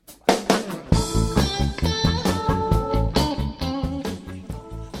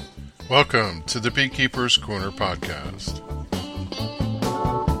Welcome to the Beekeeper's Corner podcast.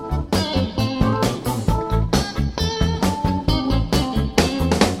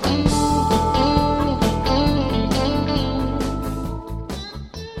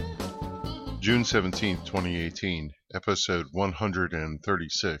 June 17th, 2018, episode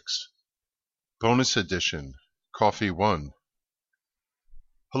 136. Bonus edition, Coffee 1.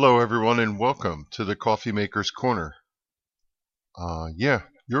 Hello everyone and welcome to the Coffee Maker's Corner.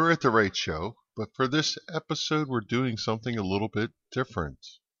 You're at the right show, but for this episode we're doing something a little bit different.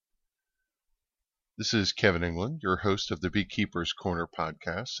 This is Kevin England, your host of the Beekeeper's Corner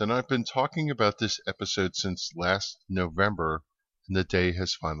podcast, and I've been talking about this episode since last November, and the day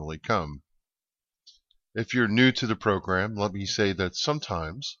has finally come. If you're new to the program, let me say that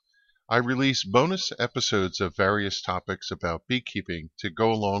sometimes I release bonus episodes of various topics about beekeeping to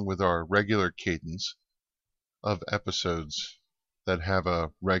go along with our regular cadence of episodes that have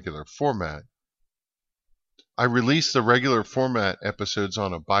a regular format. I release the regular format episodes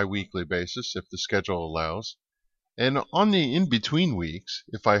on a bi-weekly basis if the schedule allows, and on the in-between weeks,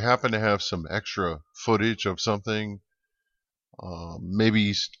 if I happen to have some extra footage of something,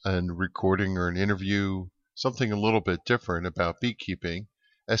 maybe a recording or an interview, something a little bit different about beekeeping,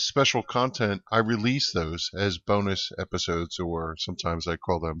 as special content, I release those as bonus episodes, or sometimes I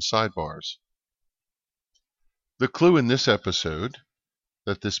call them sidebars. The clue in this episode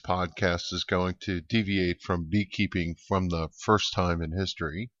that this podcast is going to deviate from beekeeping from the first time in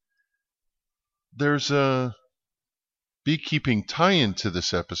history. There's a beekeeping tie-in to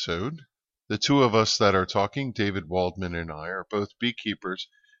this episode. The two of us that are talking, David Waldman and I, are both beekeepers,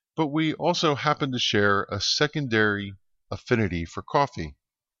 but we also happen to share a secondary affinity for coffee.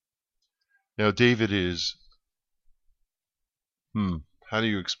 Now, David is... how do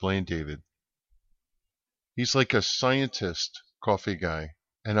you explain David? He's like a scientist coffee guy,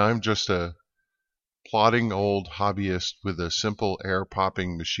 and I'm just a plodding old hobbyist with a simple air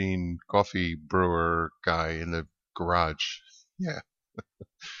popping machine coffee brewer guy in the garage. Yeah.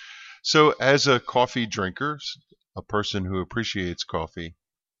 So as a coffee drinker, a person who appreciates coffee,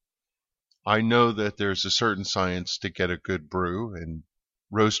 I know that there's a certain science to get a good brew and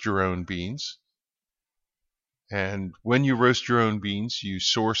roast your own beans. And when you roast your own beans, you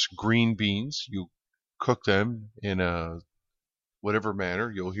source green beans, you cook them in a whatever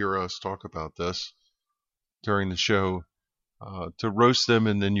manner. You'll hear us talk about this during the show, to roast them,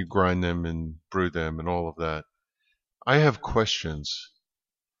 and then you grind them and brew them and all of that. I have questions.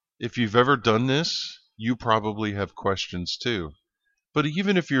 If you've ever done this, you probably have questions too. But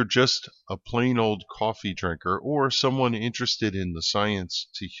even if you're just a plain old coffee drinker or someone interested in the science,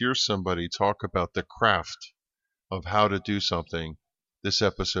 to hear somebody talk about the craft of how to do something, this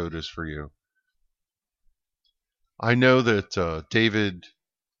episode is for you. I know that David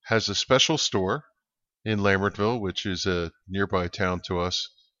has a special store in Lambertville, which is a nearby town to us,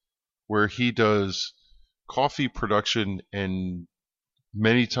 where he does coffee production, and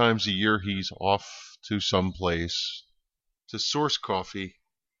many times a year he's off to some place to source coffee,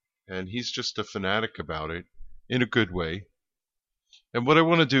 and he's just a fanatic about it in a good way. And what I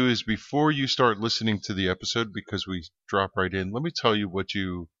want to do is, before you start listening to the episode, because we drop right in, let me tell you what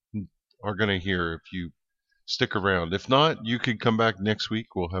you are going to hear if you stick around. If not, you can come back next week.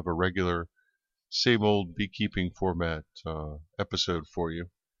 We'll have a regular, same old beekeeping format episode for you.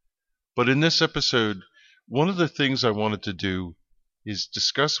 But in this episode, one of the things I wanted to do is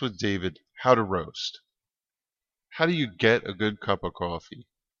discuss with David how to roast. How do you get a good cup of coffee?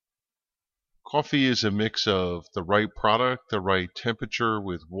 Coffee is a mix of the right product, the right temperature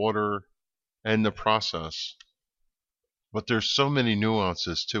with water, and the process. But there's so many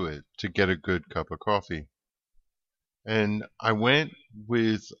nuances to it to get a good cup of coffee. And I went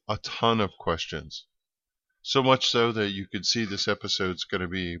with a ton of questions. So much so that you could see this episode's going to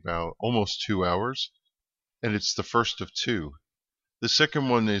be about almost 2 hours. And it's the first of two. The second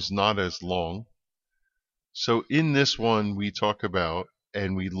one is not as long. So in this one, we talk about,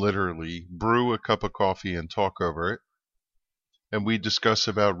 and we literally brew a cup of coffee and talk over it. And we discuss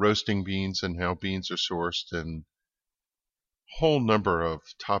about roasting beans and how beans are sourced, and a whole number of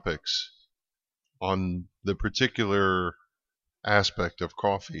topics on the particular aspect of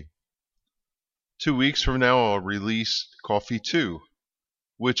coffee. 2 weeks from now, I'll release Coffee 2,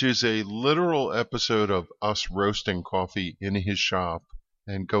 which is a literal episode of us roasting coffee in his shop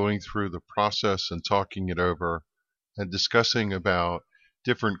and going through the process and talking it over and discussing about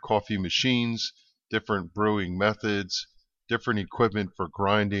different coffee machines, different brewing methods, different equipment for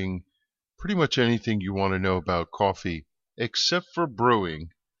grinding, pretty much anything you want to know about coffee, except for brewing.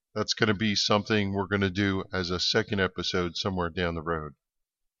 That's going to be something we're going to do as a second episode somewhere down the road.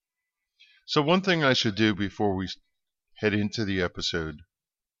 So one thing I should do before we head into the episode,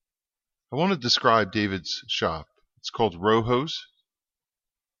 I want to describe David's shop. It's called Rojo's.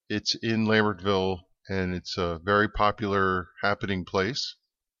 It's in Lambertville, and it's a very popular happening place.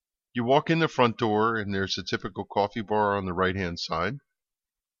 You walk in the front door, and there's a typical coffee bar on the right-hand side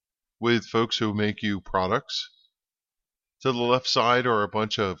with folks who make you products. To the left side are a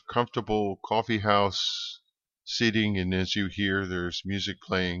bunch of comfortable coffee house seating, and as you hear, there's music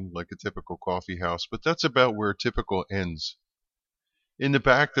playing like a typical coffee house, but that's about where typical ends. In the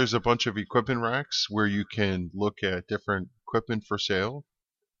back, there's a bunch of equipment racks where you can look at different equipment for sale,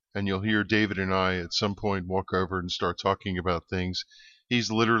 and you'll hear David and I at some point walk over and start talking about things.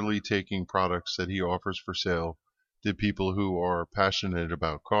 He's literally taking products that he offers for sale to people who are passionate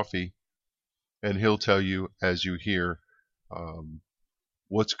about coffee, and he'll tell you, as you hear,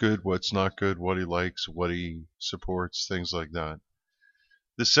 what's good, what's not good, what he likes, what he supports, things like that.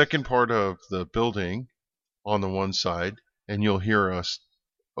 The second part of the building on the one side, and you'll hear us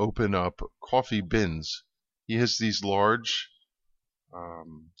open up coffee bins. He has these large,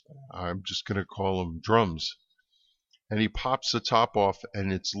 I'm just going to call them drums, and he pops the top off,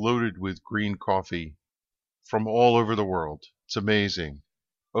 and it's loaded with green coffee from all over the world. It's amazing.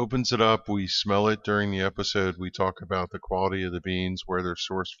 Opens it up, we smell it during the episode, we talk about the quality of the beans, where they're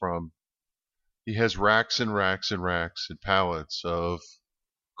sourced from. He has racks and racks and racks and pallets of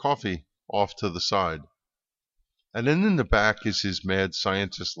coffee off to the side. And then in the back is his mad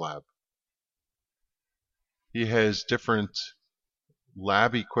scientist lab. He has different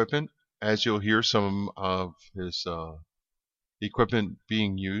lab equipment, as you'll hear some of his equipment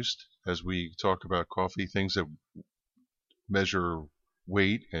being used as we talk about coffee, things that measure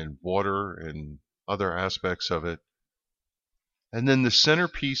weight and water and other aspects of it. And then the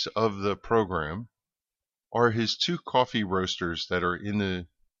centerpiece of the program are his two coffee roasters that are in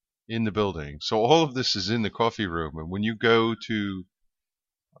the building. So all of this is in the coffee room, and when you go to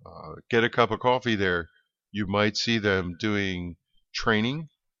get a cup of coffee there, you might see them doing training,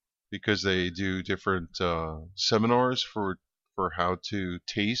 because they do different seminars for how to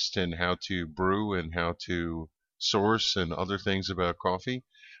taste and how to brew and how to source and other things about coffee.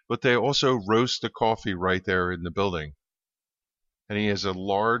 But they also roast the coffee right there in the building. And he has a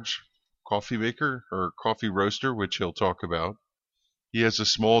large coffee maker or coffee roaster, which he'll talk about. He has a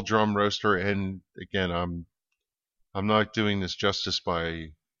small drum roaster, and again, I'm not doing this justice by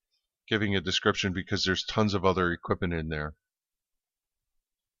giving a description because there's tons of other equipment in there.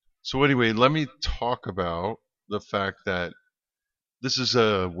 So anyway, let me talk about the fact that this is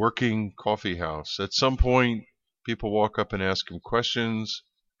a working coffee house. At some point, people walk up and ask him questions,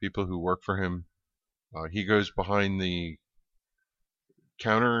 people who work for him. He goes behind the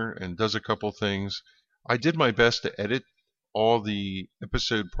counter and does a couple things. I did my best to edit all the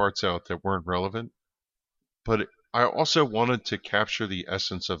episode parts out that weren't relevant, but I also wanted to capture the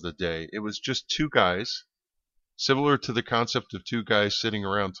essence of the day. It was just two guys, similar to the concept of two guys sitting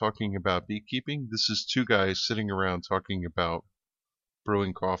around talking about beekeeping. This is two guys sitting around talking about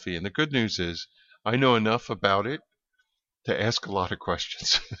brewing coffee. And the good news is I know enough about it to ask a lot of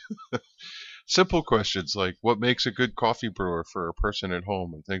questions. Simple questions like what makes a good coffee brewer for a person at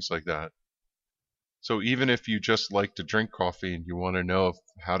home and things like that. So even if you just like to drink coffee and you want to know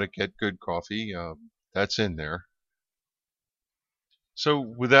how to get good coffee, that's in there. So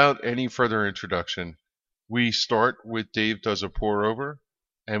without any further introduction, we start with Dave does a pour over,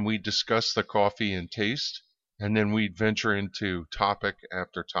 and we discuss the coffee and taste, and then we venture into topic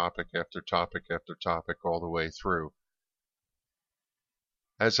after topic after topic after topic all the way through.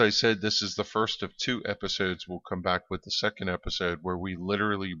 As I said, this is the first of two episodes. We'll come back with the second episode where we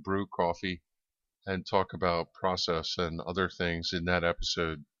literally brew coffee and talk about process and other things in that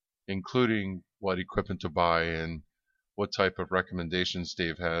episode, including what equipment to buy and what type of recommendations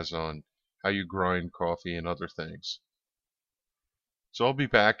Dave has on how you grind coffee and other things. So I'll be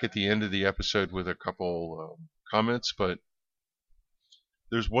back at the end of the episode with a couple comments, but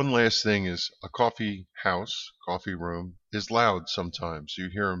there's one last thing is a coffee house, coffee room, is loud sometimes. You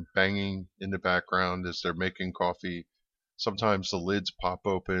hear them banging in the background as they're making coffee. Sometimes the lids pop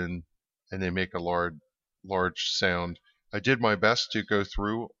open and they make a large sound. I did my best to go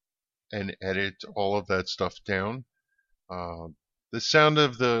through and edit all of that stuff down. The sound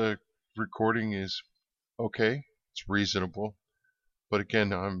of the recording is okay. It's reasonable. But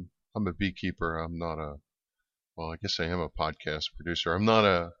again, I'm a beekeeper. I'm not I guess I am a podcast producer. I'm not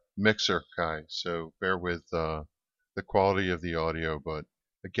a mixer guy, so bear with the quality of the audio. But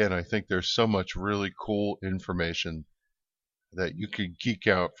again, I think there's so much really cool information that you could geek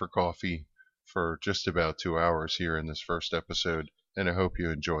out for coffee for just about 2 hours here in this first episode, and I hope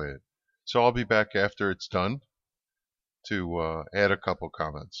you enjoy it. So I'll be back after it's done to add a couple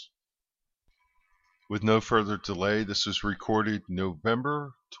comments. With no further delay, this was recorded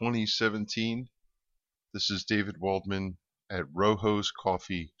November 2017. This is David Waldman at Rojo's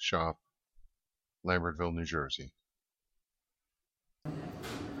Coffee Shop, Lambertville, New Jersey.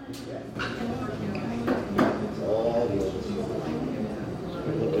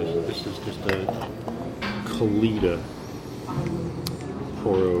 This is just a Kalita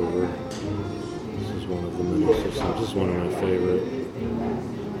pour over. This is one of the many systems. This is one of my favorite.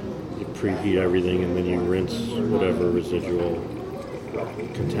 You preheat everything and then you rinse whatever residual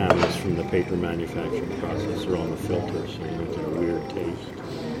contaminants from the paper manufacturing process are on the filter, so you don't get a weird taste.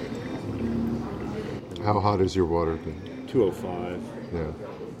 How hot is your water? 205. Yeah.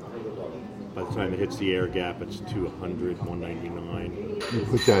 By the time it hits the air gap, it's 200, 199. You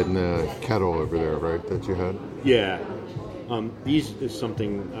put that in the kettle over there, right, that you had? Yeah. These is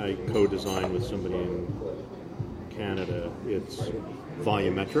something I co-designed with somebody in Canada. It's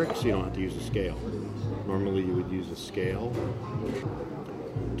volumetric, so you don't have to use a scale. Normally you would use a scale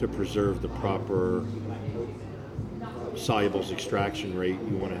to preserve the proper solubles extraction rate.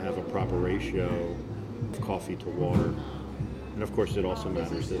 You want to have a proper ratio of coffee to water. And of course it also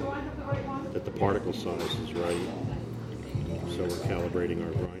matters that the particle size is right. So we're calibrating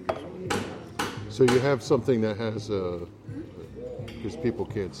our grinders. So you have something that has because people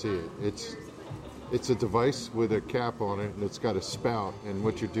can't see it. It's a device with a cap on it, and it's got a spout. And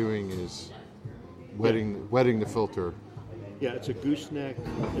what you're doing is wetting the filter. Yeah, it's a gooseneck.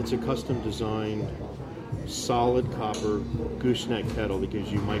 It's a custom designed solid copper gooseneck kettle that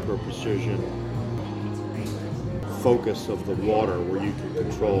gives you micro precision focus of the water, where you can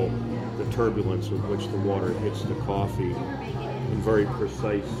control the turbulence with which the water hits the coffee in very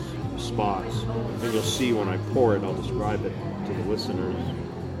precise spots. And you'll see when I pour it, I'll describe it to the listeners.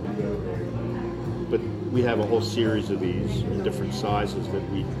 But we have a whole series of these in different sizes that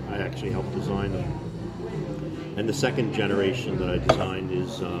I actually helped design them. And the second generation that I designed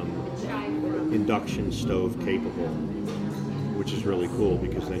is induction stove capable, which is really cool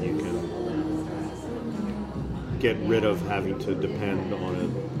because then you can get rid of having to depend on a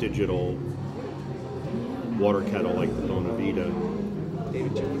digital water kettle like the Bonavita.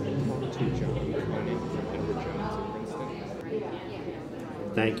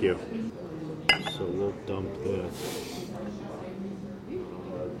 Thank you. So we'll dump this.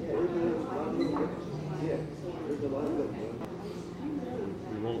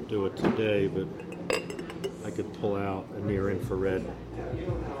 We won't do it today, but I could pull out a near-infrared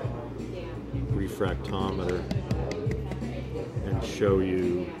refractometer and show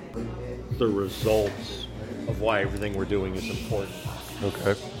you the results of why everything we're doing is important.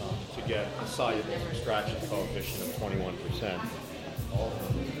 Okay. To get a soluble extraction coefficient of 21%.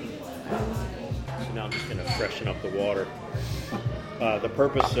 So now I'm just going to freshen up the water. The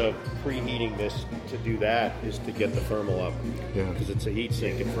purpose of preheating this to do that is to get the thermal up. Yeah. Because it's a heat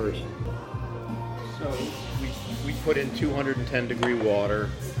sink at first. So we put in 210 degree water,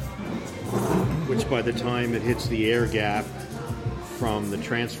 which by the time it hits the air gap from the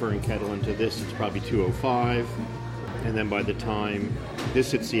transferring kettle into this, it's probably 205. And then by the time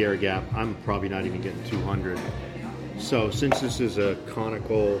this hits the air gap, I'm probably not even getting 200. So since this is a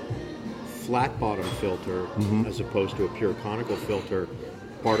conical flat bottom filter, as opposed to a pure conical filter,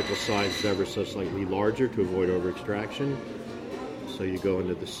 particle size is ever so slightly larger to avoid over extraction. So you go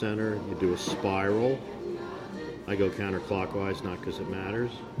into the center, you do a spiral. I go counterclockwise, not because it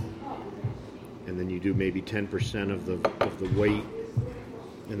matters. And then you do maybe 10% of the weight,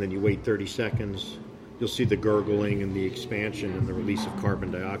 and then you wait 30 seconds. You'll see the gurgling and the expansion and the release of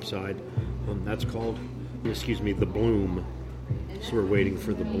carbon dioxide. That's called, the bloom. So we're waiting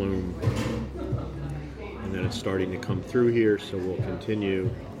for the bloom. And then it's starting to come through here, so we'll continue.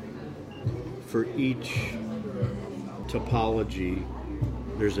 For each topology,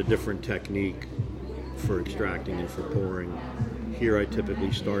 there's a different technique for extracting and for pouring. Here I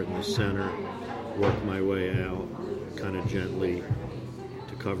typically start in the center, work my way out kind of gently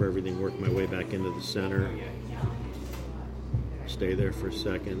to cover everything, work my way back into the center, stay there for a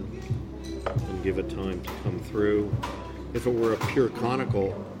second, and give it time to come through. If it were a pure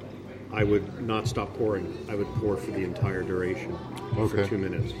conical, I would not stop pouring. I would pour for the entire duration, for 2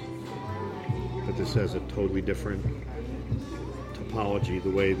 minutes. But this has a totally different topology, the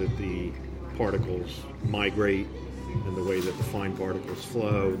way that the particles migrate and the way that the fine particles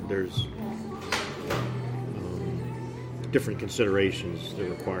flow. There's different considerations that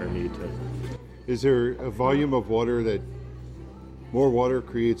require me to... Is there a volume of water that More water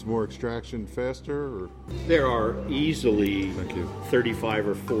creates more extraction faster? Or? There are easily Thank you. 35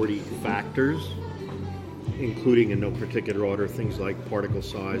 or 40 factors, including in no particular order things like particle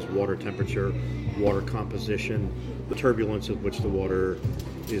size, water temperature, water composition, the turbulence with which the water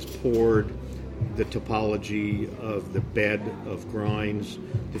is poured, the topology of the bed of grinds,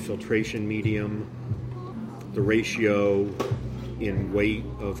 the filtration medium, the ratio in weight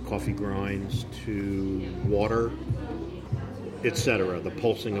of coffee grinds to water, etc., the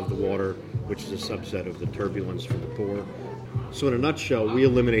pulsing of the water, which is a subset of the turbulence from the pour. So in a nutshell, we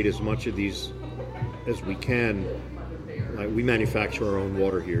eliminate as much of these as we can. We manufacture our own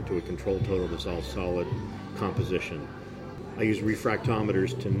water here to a controlled total dissolved solid composition. I use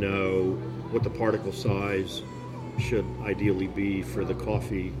refractometers to know what the particle size should ideally be for the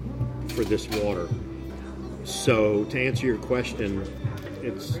coffee for this water. So to answer your question,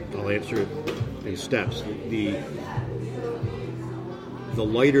 I'll answer it in steps. The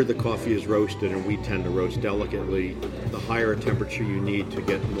lighter the coffee is roasted, and we tend to roast delicately, the higher temperature you need to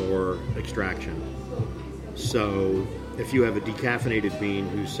get more extraction. So if you have a decaffeinated bean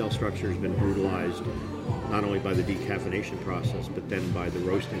whose cell structure has been brutalized not only by the decaffeination process, but then by the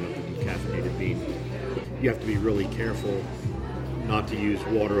roasting of the decaffeinated bean, you have to be really careful not to use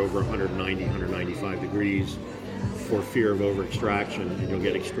water over 190, 195 degrees for fear of over-extraction, and you'll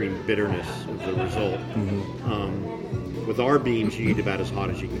get extreme bitterness as the result. With our beans, you need about as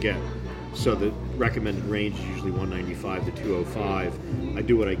hot as you can get. So the recommended range is usually 195 to 205. I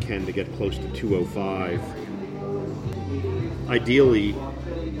do what I can to get close to 205. Ideally,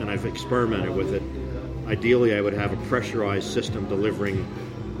 and I've experimented with it, ideally I would have a pressurized system delivering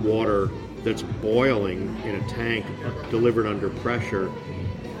water that's boiling in a tank delivered under pressure.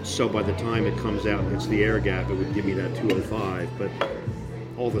 So by the time it comes out and hits the air gap, it would give me that 205. But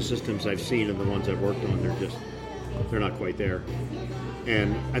all the systems I've seen and the ones I've worked on, they're not quite there.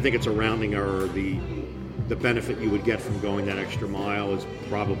 And I think it's a rounding error. The benefit you would get from going that extra mile is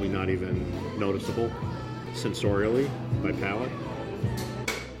probably not even noticeable sensorially by palate.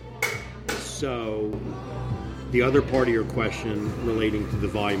 So the other part of your question relating to the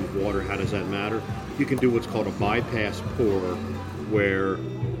volume of water, how does that matter? You can do what's called a bypass pour, where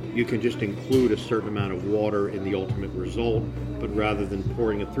you can just include a certain amount of water in the ultimate result, but rather than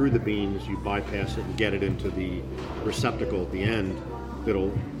pouring it through the beans, you bypass it and get it into the receptacle at the end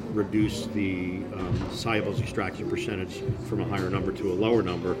that'll reduce the soluble extraction percentage from a higher number to a lower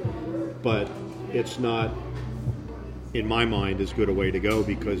number. But it's not, in my mind, as good a way to go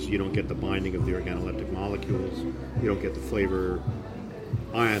because you don't get the binding of the organoleptic molecules. You don't get the flavor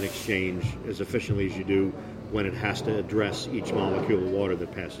ion exchange as efficiently as you do when it has to address each molecule of water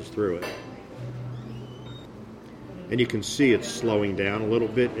that passes through it. And you can see it's slowing down a little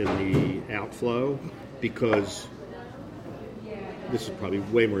bit in the outflow because this is probably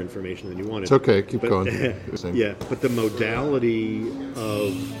way more information than you wanted. It's okay, keep going. Yeah, but the modality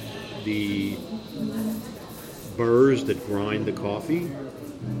of the burrs that grind the coffee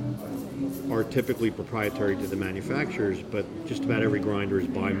are typically proprietary to the manufacturers, but just about every grinder is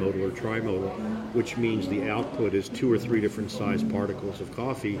bimodal or trimodal, which means the output is 2 or 3 different size particles of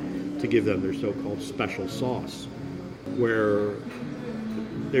coffee to give them their so-called special sauce, where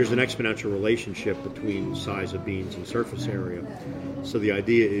there's an exponential relationship between size of beans and surface area. So the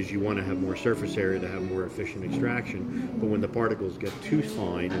idea is you want to have more surface area to have more efficient extraction, but when the particles get too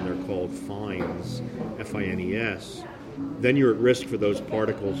fine, and they're called fines, F-I-N-E-S, then you're at risk for those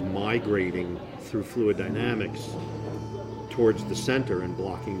particles migrating through fluid dynamics towards the center and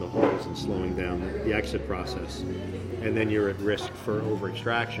blocking the holes and slowing down the exit process. And then you're at risk for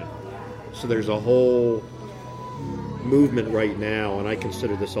over-extraction. So there's a whole movement right now, and I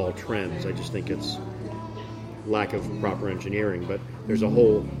consider this all trends. I just think it's lack of proper engineering, but there's a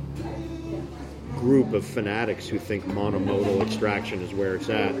whole group of fanatics who think monomodal extraction is where it's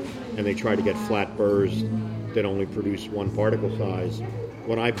at, and they try to get flat burrs that only produce one particle size.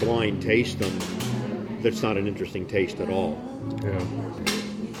 When I blind taste them, that's not an interesting taste at all. Yeah.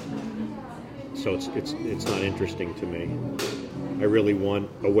 So it's not interesting to me. I really want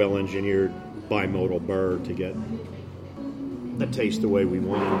a well-engineered bimodal burr to get the taste the way we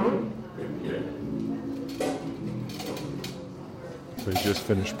want it. So you just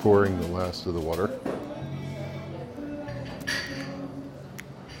finished pouring the last of the water.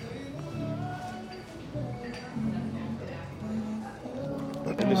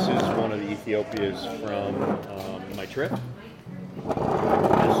 And this is one of the Ethiopias from my trip. This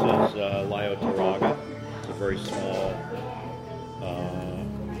is Lyotoraga. It's a very small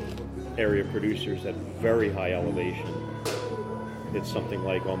area of producers at very high elevation. It's something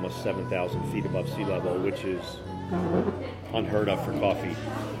like almost 7,000 feet above sea level, which is unheard of for coffee.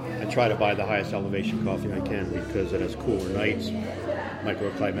 I try to buy the highest elevation coffee I can because it has cooler nights.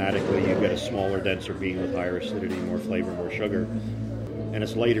 Microclimatically, you get a smaller, denser bean with higher acidity, more flavor, more sugar. And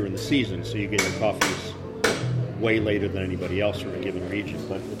it's later in the season, so you get your coffees way later than anybody else from a given region.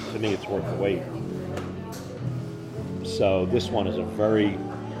 But to me, it's worth the wait. So this one is a very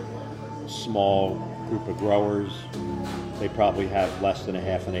small group of growers. They probably have less than a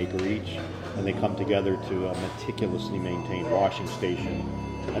half an acre each, and they come together to a meticulously maintained washing station.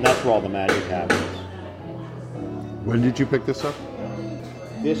 And that's where all the magic happens. When did you pick this up?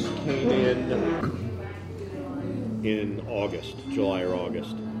 This came in August, July or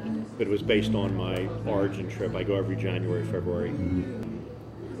August. But it was based on my origin trip. I go every January, February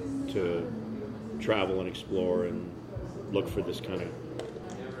to travel and explore and look for this kind of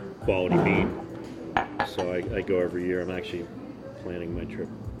quality bean. So I go every year. I'm actually planning my trip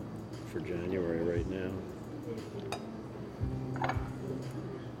for January right now.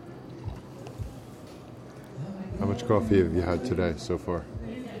 How much coffee have you had today so far?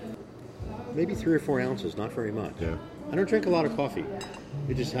 Maybe 3 or 4 ounces, not very much. Yeah. I don't drink a lot of coffee.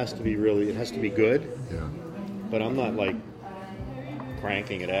 It just has to be it has to be good. Yeah. But I'm not like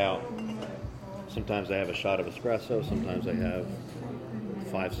cranking it out. Sometimes I have a shot of espresso. Sometimes I have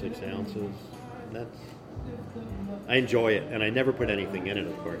 5-6 ounces. I enjoy it, and I never put anything in it,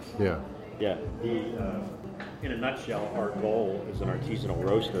 of course. Yeah. Yeah. In a nutshell, our goal as an artisanal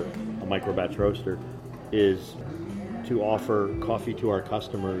roaster, a microbatch roaster, is to offer coffee to our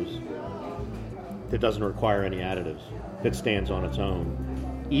customers that doesn't require any additives, that stands on its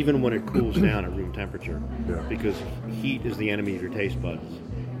own, even when it cools down at room temperature. Yeah. Because heat is the enemy of your taste buds.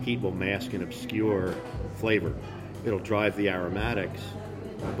 Heat will mask and obscure flavor. It'll drive the aromatics,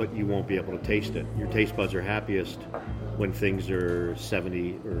 but you won't be able to taste it. Your taste buds are happiest when things are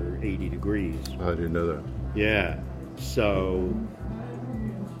 70 or 80 degrees. I didn't know that. Yeah. So,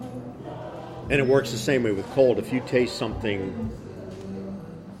 and it works the same way with cold. If you taste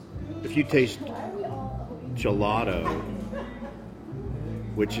gelato,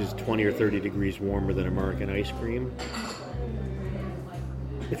 which is 20 or 30 degrees warmer than American ice cream,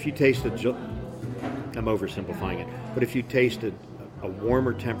 if you taste I'm oversimplifying it, but if you tasted a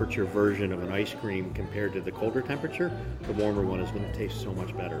warmer temperature version of an ice cream compared to the colder temperature, the warmer one is going to taste so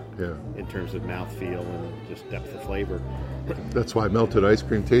much better. Yeah. In terms of mouthfeel and just depth of flavor. That's why melted ice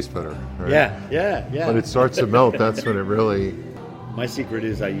cream tastes better, right? Yeah. When it starts to melt, that's when it really... My secret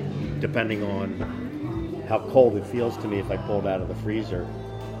is depending on how cold it feels to me, if I pull it out of the freezer,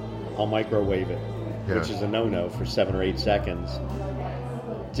 I'll microwave it, which is a no-no for 7 or 8 seconds.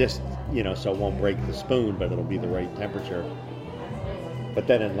 Just, so it won't break the spoon, but it'll be the right temperature. But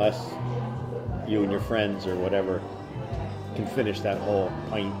then unless you and your friends or whatever can finish that whole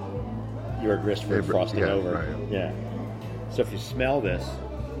pint, you're at risk for frosting over. Right. Yeah. So if you smell this,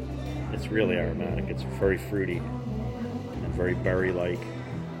 it's really aromatic. It's very fruity and very berry-like.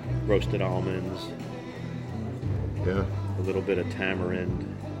 Roasted almonds. Yeah. A little bit of tamarind.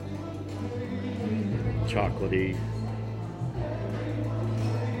 Chocolatey.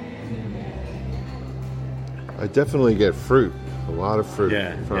 I definitely get fruit. A lot of fruit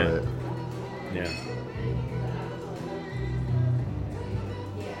from it. Yeah.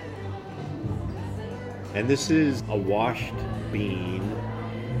 And this is a washed bean.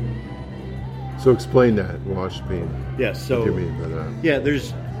 So explain that, washed bean. Yeah, so... What do you mean by that? Yeah,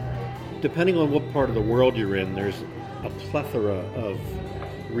 there's... Depending on what part of the world you're in, there's a plethora of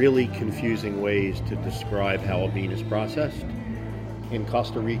really confusing ways to describe how a bean is processed. In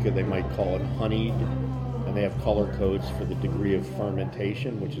Costa Rica, they might call it honeyed, and they have color codes for the degree of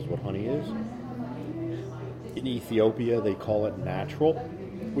fermentation, which is what honey is. In Ethiopia, they call it natural,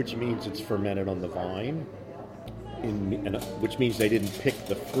 which means it's fermented on the vine, which means they didn't pick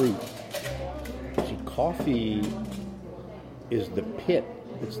the fruit. See, coffee is the pit.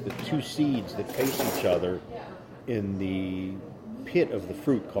 It's the two seeds that face each other in the pit of the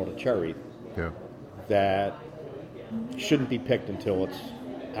fruit called a cherry. Yeah. That shouldn't be picked until it's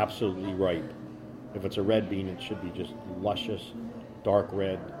absolutely ripe. If it's a red bean, it should be just luscious, dark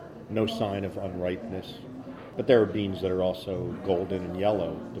red, no sign of unripeness. But there are beans that are also golden and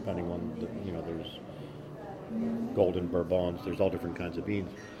yellow, depending on, there's golden bourbons, there's all different kinds of beans.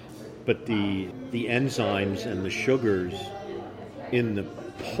 But the enzymes and the sugars in the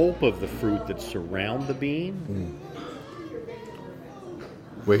pulp of the fruit that surround the bean.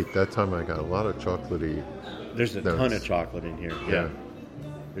 Wait, that time I got a lot of chocolatey. There's a ton of chocolate in here. Yeah.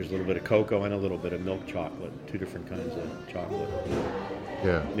 There's a little bit of cocoa and a little bit of milk chocolate. 2 different kinds of chocolate.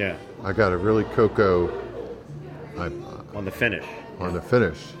 Yeah. Yeah. I got a really cocoa. On the finish. On the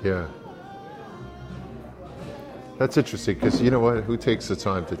finish, yeah. That's interesting because you know what? Who takes the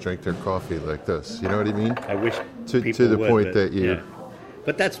time to drink their coffee like this? You know what I mean? I wish To people the would, point but, that you. yeah.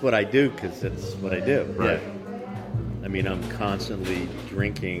 But that's what I do because that's what I do. Right. Yeah. I mean, I'm constantly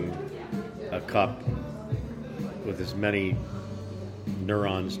drinking a cup with as many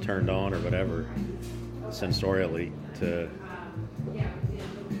neurons turned on or whatever sensorially to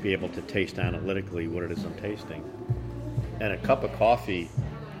be able to taste analytically what it is I'm tasting. And a cup of coffee,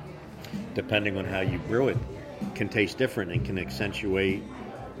 depending on how you brew it, can taste different and can accentuate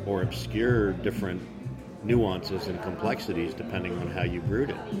or obscure different nuances and complexities depending on how you brewed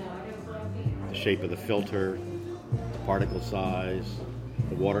it. The shape of the filter, the particle size,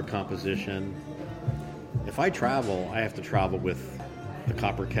 the water composition. If I travel, I have to travel with the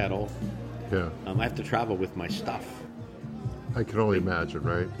copper kettle. Yeah. I have to travel with my stuff. I can only imagine,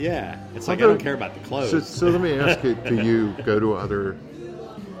 right? Yeah. It's like I don't care about the clothes. So let me ask you, do you go to other,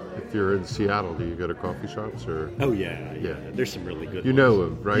 if you're in Seattle, do you go to coffee shops or? Oh, yeah. Yeah. There's some really good You ones. know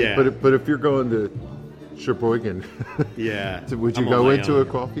them, right? Yeah. But if you're going to Sheboygan, Yeah. would you I'm go on my into own.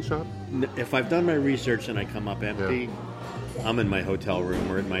 a coffee shop? If I've done my research and I come up empty, I'm in my hotel room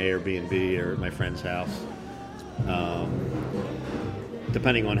or at my Airbnb or at my friend's house.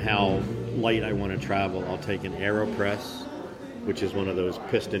 Depending on how light I want to travel, I'll take an AeroPress, which is one of those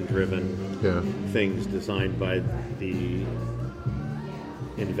piston-driven things designed by the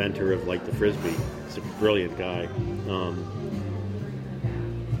inventor of like the Frisbee. It's a brilliant guy.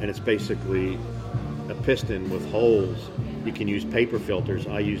 And it's basically a piston with holes. You can use paper filters.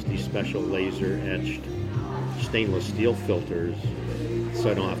 I use these special laser-etched stainless steel filters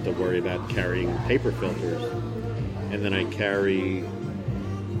so I don't have to worry about carrying paper filters. And then I carry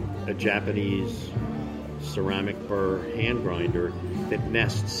a Japanese ceramic burr hand grinder that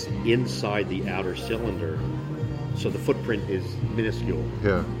nests inside the outer cylinder. So the footprint is minuscule.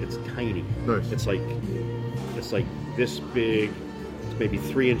 Yeah. It's tiny. Nice. It's like this big. It's maybe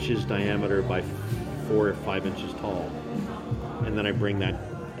 3 inches diameter by 4 or 5 inches tall. And then I bring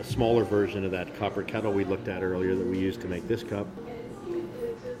a smaller version of that copper kettle we looked at earlier that we used to make this cup.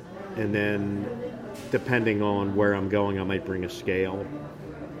 And then, depending on where I'm going, I might bring a scale,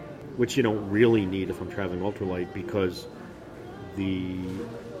 which you don't really need if I'm traveling ultralight because the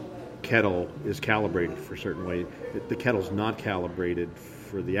kettle is calibrated for a certain way. The kettle's not calibrated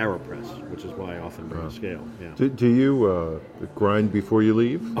for the AeroPress, which is why I often bring a scale. Yeah. Do you grind before you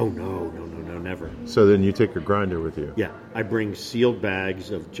leave? Oh, no, never. So then you take a grinder with you? Yeah, I bring sealed bags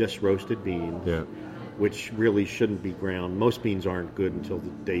of just roasted beans, Yeah. which really shouldn't be ground. Most beans aren't good until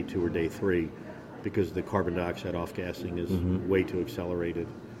the day 2 or day 3 because the carbon dioxide off-gassing is way too accelerated.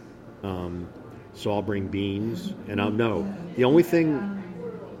 So I'll bring beans, and the only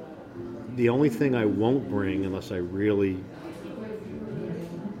thing I won't bring unless I really,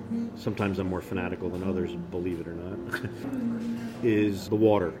 sometimes I'm more fanatical than others, believe it or not, is the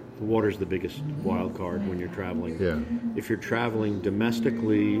water. The water's the biggest wild card when you're traveling. Yeah. If you're traveling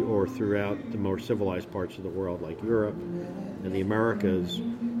domestically or throughout the more civilized parts of the world like Europe and the Americas,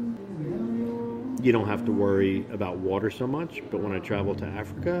 you don't have to worry about water so much. But when I travel to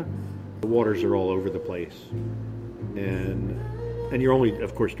Africa, the waters are all over the place. And you're only,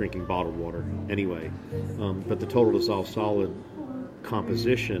 of course, drinking bottled water anyway. But the total dissolved solid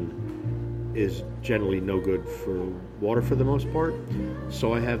composition is generally no good for water for the most part.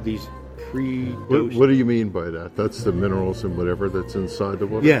 So I have these pre-dosed... What do you mean by that? That's the minerals and whatever that's inside the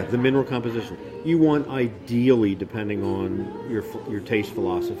water? Yeah, the mineral composition. You want, ideally, depending on your taste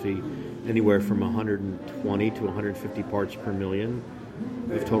philosophy, anywhere from 120 to 150 parts per million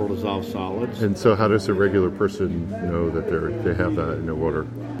of total dissolved solids. And so how does a regular person know that they have that in their water?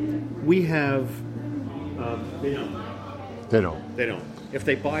 We have... They don't. They don't. If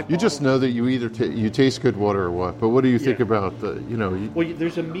they buy... You just know that you either you taste good water or what. But what do you think about the, Well,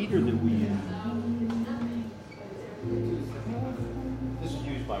 there's a meter that we use. This is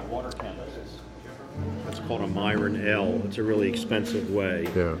used by water chemists. It's called a Myron L. It's a really expensive way.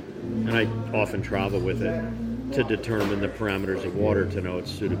 Yeah. And I often travel with it to determine the parameters of water to know its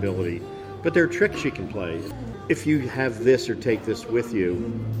suitability. But there are tricks you can play. If you have this or take this with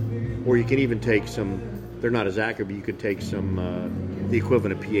you, or you can even take some, they're not as accurate, but you could take some, the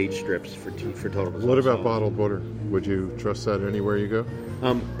equivalent of pH strips for total dissolved What about solids. bottled water? Would you trust that anywhere you go?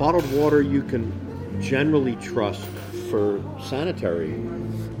 Bottled water you can generally trust for sanitary,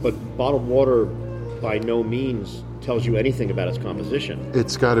 but bottled water by no means tells you anything about its composition.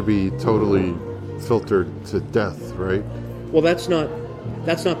 It's got to be totally filtered to death, right? Well, that's not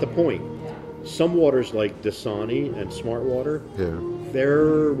the point. Some waters like Dasani and Smart Water, Yeah.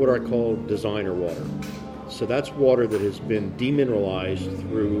 they're what I call designer water. So that's water that has been demineralized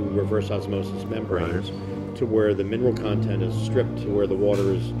through reverse osmosis membranes to where the mineral content is stripped to where the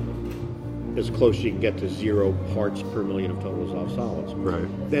water is as close as you can get to 0 parts per million of total dissolved solids.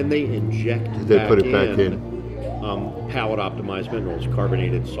 Right. Then they inject Put it back in. palate optimized minerals,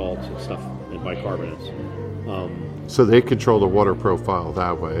 carbonated salts and stuff, and bicarbonates. So they control the water profile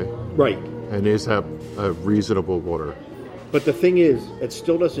that way. Right. And is that a reasonable water? But the thing is, it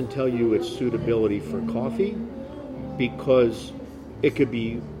still doesn't tell you its suitability for coffee, because it could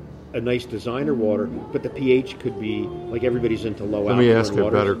be a nice designer water, but the pH could be, like everybody's into low alkaline Let me ask waters.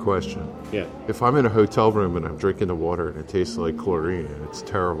 a better question. Yeah. If I'm in a hotel room and I'm drinking the water and it tastes like chlorine and it's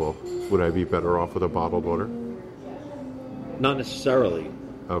terrible, would I be better off with a bottled water? Not necessarily,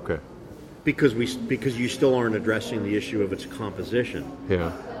 Okay. because you still aren't addressing the issue of its composition.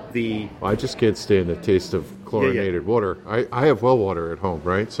 Yeah. The Well, I just can't stand the taste of chlorinated water. I have well water at home,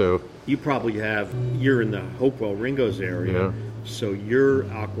 right? So, you probably you're in the Hopewell Ringo's area, Yeah. so your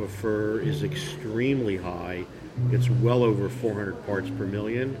aquifer is extremely high. It's well over 400 parts per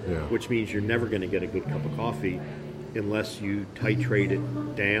million, Yeah. which means you're never going to get a good cup of coffee unless you titrate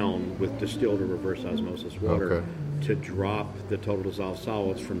it down with distilled or reverse osmosis water Okay. to drop the total dissolved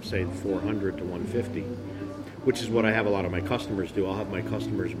solids from, say, 400 to 150, which is what I have a lot of my customers do. I'll have my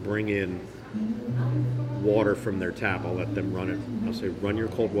customers bring in water from their tap. I'll let them run it. I'll say, run your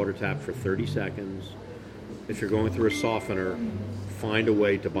cold water tap for 30 seconds. If you're going through a softener, find a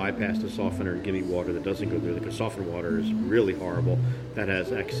way to bypass the softener and give me water that doesn't go through. Because softened water is really horrible. That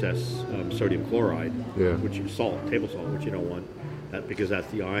has excess sodium chloride, Yeah. which is salt, table salt, which you don't want, because that's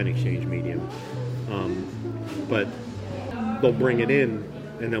the ion exchange medium. But they'll bring it in,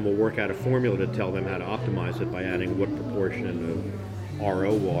 and then we'll work out a formula to tell them how to optimize it by adding what proportion of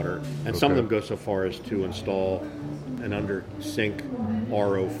RO water. And some of them go so far as to install an under-sink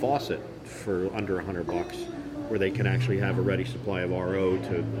RO faucet for under $100, where they can actually have a ready supply of RO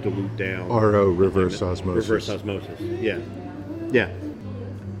to dilute down. RO, reverse osmosis. Reverse osmosis, yeah. Yeah.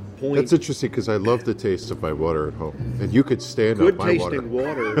 That's interesting because I love the taste of my water at home. And you could stand Good up my water. tasting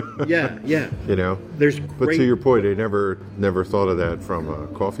water. Yeah, yeah. You know? There's But great, to your point, I never thought of that from a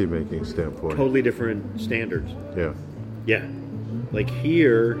coffee making standpoint. totally different standards. Yeah. Yeah. Like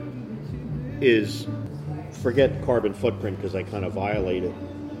here is, forget carbon footprint because I kind of violate it,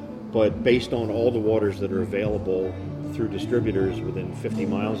 but based on all the waters that are available through distributors within 50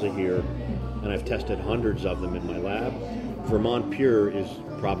 miles of here, and I've tested hundreds of them in my lab, Vermont Pure is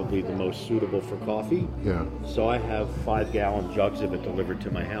probably the most suitable for coffee. Yeah. So I have 5-gallon jugs of it delivered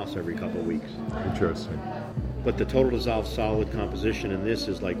to my house every couple of weeks. Interesting. But the total dissolved solid composition in this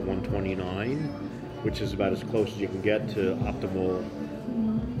is like 129, which is about as close as you can get to optimal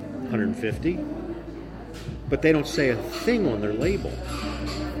 150. But they don't say a thing on their label.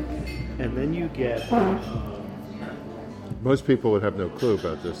 And then you get... Most people would have no clue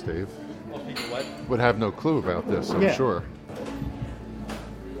about this, Dave. Most people what? Would have no clue about this, I'm Yeah. sure.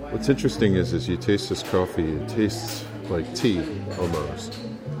 What's interesting is you taste this coffee, it tastes like tea almost.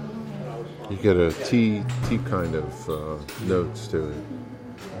 You get a tea kind of notes to it.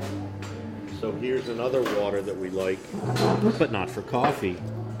 So here's another water that we like, but not for coffee.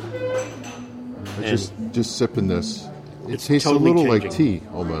 Just sipping this. It It's tastes totally a little like changing. tea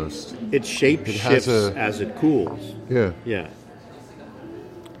almost. Its shape It has shifts a- as it cools. Yeah, Yeah.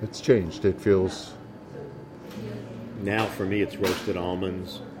 it's changed. It feels... Now for me it's roasted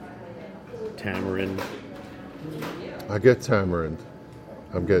almonds, tamarind. I get tamarind.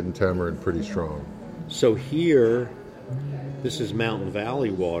 I'm getting tamarind pretty strong. So here, this is Mountain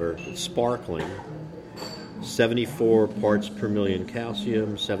Valley water. It's sparkling. 74 parts per million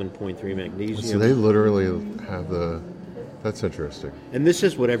calcium, 7.3 magnesium. So they literally have the... That's interesting. And this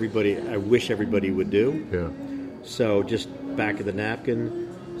is what I wish everybody would do. Yeah. So just back of the napkin,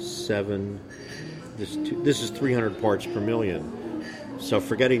 this is 300 parts per million. So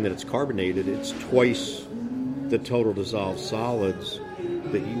forgetting that it's carbonated, it's twice the total dissolved solids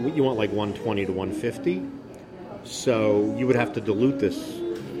that you want, like 120 to 150. So you would have to dilute this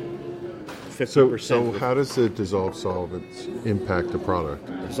 50%. So how does the dissolved solvents impact the product?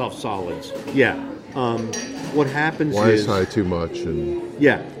 Dissolved solids. Yeah. What happens Why is is high too much? And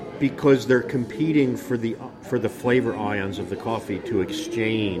yeah, because they're competing for the flavor ions of the coffee to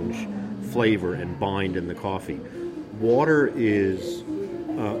exchange flavor and bind in the coffee.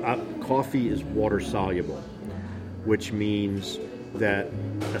 Coffee is water soluble, which means that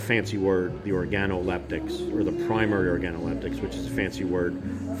a fancy word, the organoleptics, or the primary organoleptics, which is a fancy word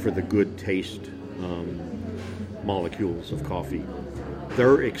for the good taste molecules of coffee,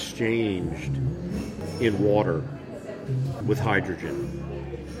 they're exchanged in water with hydrogen.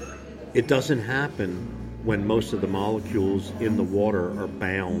 It doesn't happen when most of the molecules in the water are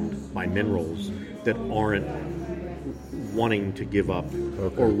bound by minerals that aren't wanting to give up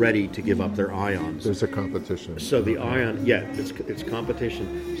or ready to give up their ions. There's a competition. So the ion, it's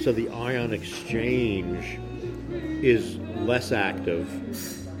competition. So the ion exchange is less active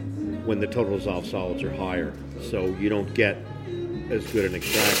when the total dissolved solids are higher. So you don't get as good an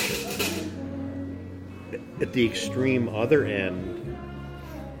extraction. At the extreme other end,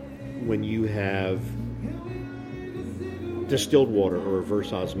 when you have distilled water or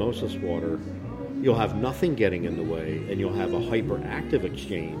reverse osmosis water, you'll have nothing getting in the way, and you'll have a hyperactive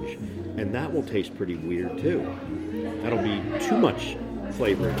exchange, and that will taste pretty weird too. That'll be too much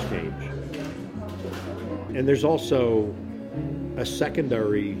flavor exchange. And there's also a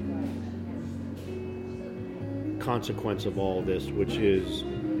secondary consequence of all this, which is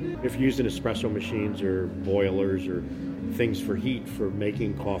if you're using espresso machines or boilers or things for heat for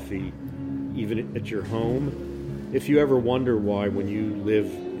making coffee, even at your home, if you ever wonder why when you live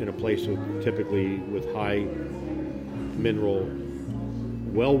in a place typically with high mineral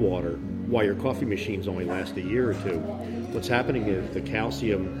well water, why your coffee machines only last a year or two, what's happening is the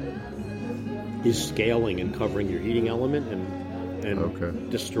calcium is scaling and covering your heating element and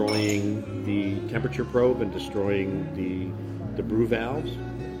destroying the temperature probe and destroying the brew valves.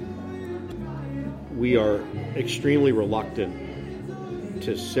 We are extremely reluctant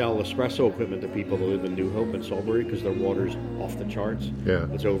to sell espresso equipment to people that live in New Hope and Salisbury because their water's off the charts. Yeah.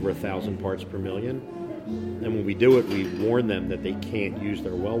 It's over 1,000 parts per million. And when we do it, we warn them that they can't use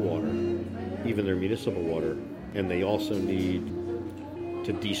their well water, even their municipal water. And they also need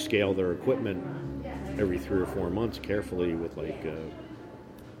to descale their equipment every 3 or 4 months carefully with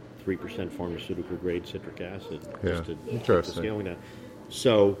 3% pharmaceutical grade citric acid. Yeah, Just to interesting. scaling that.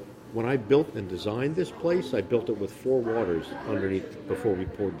 So when I built and designed this place, I built it with 4 waters underneath before we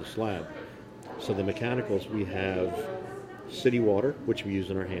poured the slab. So the mechanicals, we have city water, which we use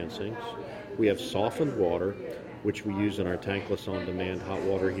in our hand sinks. We have softened water, which we use in our tankless on-demand hot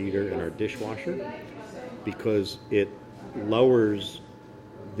water heater and our dishwasher, because it lowers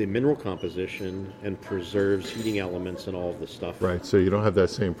the mineral composition and preserves heating elements and all of the stuff. Right, so you don't have that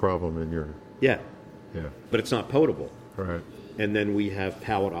same problem in your... Yeah, Yeah, but it's not potable. right. And then we have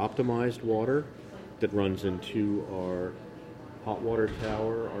pallet optimized water that runs into our hot water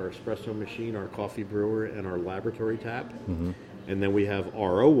tower, our espresso machine, our coffee brewer, and our laboratory tap. Mm-hmm. And then we have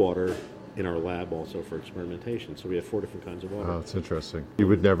RO water in our lab also for experimentation. So we have 4 different kinds of water. Oh, it's interesting. You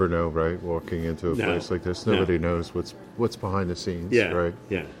would never know, right, walking into a place like this. Nobody knows what's behind the scenes, right?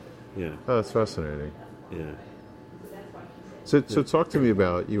 Yeah. Oh, that's fascinating. Yeah. So talk to me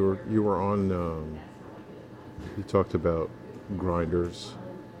about, you were on, you talked about grinders,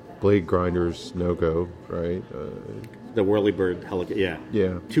 blade grinders, no-go, right? The Whirlybird,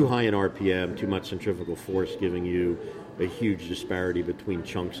 Yeah. Too high in RPM, too much centrifugal force, giving you a huge disparity between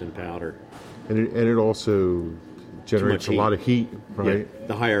chunks and powder. And it also generates a lot of heat, right? Yeah.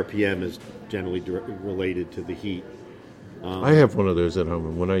 The high RPM is generally related to the heat. I have one of those at home,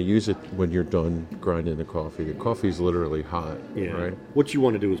 and when I use it, when you're done grinding the coffee's literally hot, right? What you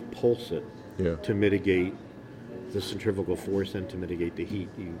want to do is pulse it Yeah. to mitigate the centrifugal force and to mitigate the heat.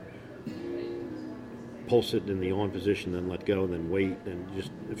 You pulse it in the on position, then let go, then wait, and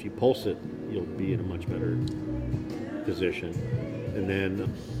just if you pulse it, you'll be in a much better position. And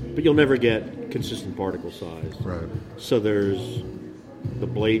then, but you'll never get consistent particle size. Right. So there's the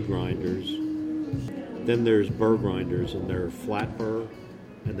blade grinders, then there's burr grinders, and they're flat burr,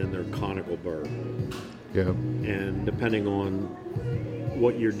 and then they're conical burr. Yeah. And depending on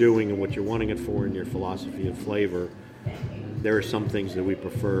what you're doing and what you're wanting it for and your philosophy of flavor, there are some things that we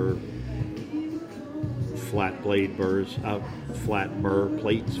prefer flat burr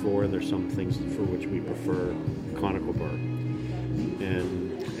plates for, and there's some things for which we prefer conical burr.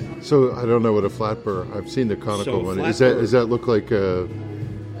 And so I don't know what a flat burr. I've seen the conical one. Does that look like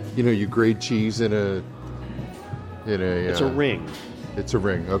you grate cheese in a? It's a ring. It's a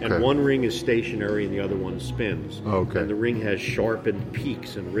ring. Okay. And one ring is stationary and the other one spins. Oh, okay. And the ring has sharpened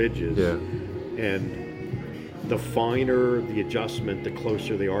peaks and ridges. Yeah. And the finer the adjustment, the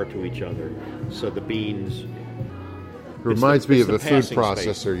closer they are to each other. So the beans... Reminds me of a food passing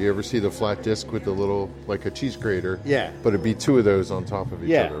processor. space. You ever see the flat disc with the little, like a cheese grater? Yeah. But it'd be 2 of those on top of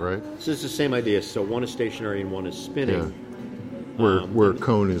each other, right? So it's the same idea. So one is stationary and one is spinning. Yeah. Where a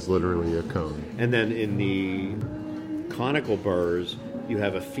cone is literally a cone. And then in the conical burrs, you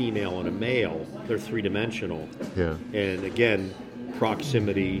have a female and a male. They're 3-dimensional. Yeah. And again,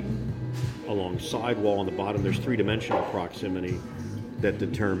 proximity along sidewall on the bottom. There's 3-dimensional proximity that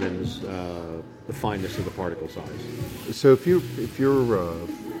determines the fineness of the particle size. So if you're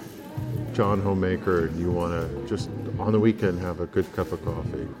trying John homemaker and you want to just on the weekend have a good cup of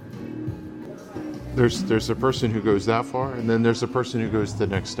coffee, there's a person who goes that far, and then there's a person who goes the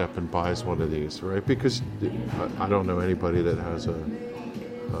next step and buys one of these, right? Because I don't know anybody that has a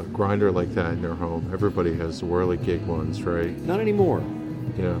grinder like that in their home. Everybody has the whirligig ones, right? Not anymore.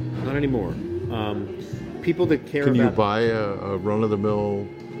 Yeah. Not anymore. People that care Can about... you buy a run-of-the-mill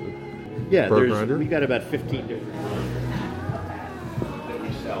Yeah, burr grinder? we got about 15 different that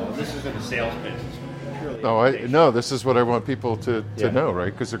we sell. And this isn't a sales pitch. It's purely No, this is what I want people to Yeah. know,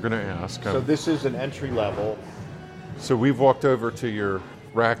 right? Because they're going to ask. So this is an entry level. So we've walked over to your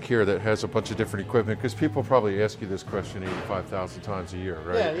rack here that has a bunch of different equipment, because people probably ask you this question 85,000 times a year,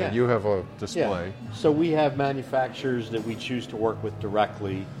 right? Yeah, yeah. And you have a display. Yeah. So we have manufacturers that we choose to work with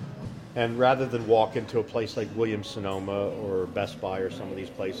directly, and rather than walk into a place like Williams-Sonoma or Best Buy or some of these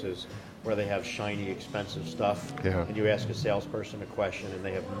places where they have shiny, expensive stuff, Yeah. and you ask a salesperson a question and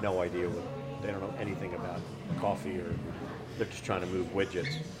they have no idea they don't know anything about coffee, or they're just trying to move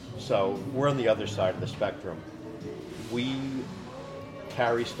widgets. So we're on the other side of the spectrum. We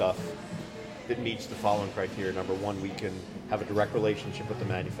carry stuff that meets the following criteria. Number one, we can have a direct relationship with the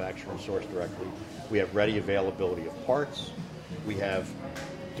manufacturer and source directly. We have ready availability of parts. We have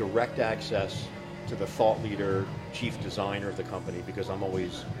direct access to the thought leader, chief designer of the company, because I'm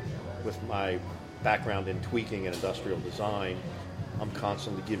always, with my background in tweaking and industrial design, I'm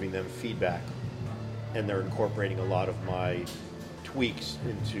constantly giving them feedback, and they're incorporating a lot of my tweaks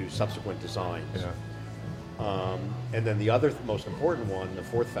into subsequent designs. Yeah. And then the other most important one, the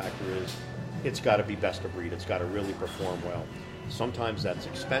fourth factor, is it's got to be best of breed. It's got to really perform well. Sometimes that's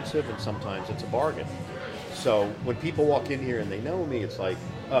expensive, and sometimes it's a bargain. So when people walk in here and they know me, it's like,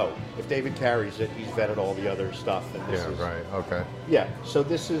 oh, if David carries it, he's vetted all the other stuff. And this is, Right. Okay. Yeah. So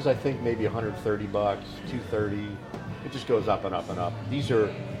this is, I think, maybe $130, $230. It just goes up and up and up. These are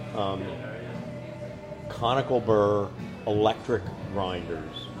conical burr electric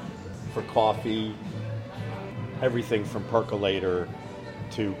grinders for coffee. Everything from percolator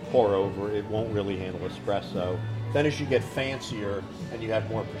to pour over. It won't really handle espresso. Then as you get fancier and you have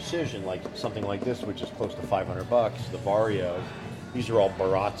more precision, like something like this, which is close to $500, the Vario, these are all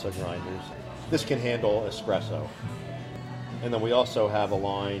Barazza grinders. This can handle espresso. And then we also have a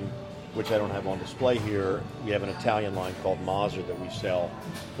line, which I don't have on display here. We have an Italian line called Mazzer that we sell,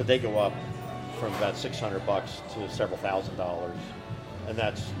 but they go up from about $600 to several $1,000s. And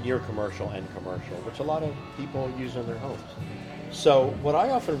that's near commercial and commercial, which a lot of people use in their homes. So what I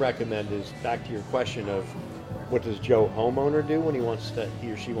often recommend is, back to your question of what does Joe homeowner do when he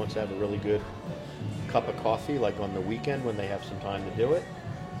or she wants to have a really good cup of coffee, like on the weekend when they have some time to do it.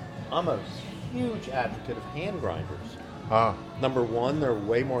 I'm a huge advocate of hand grinders. Number one, they're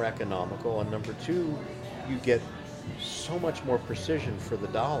way more economical, and number two, you get so much more precision for the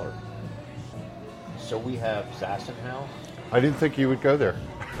dollar. So we have Zassenhaus. I didn't think you would go there.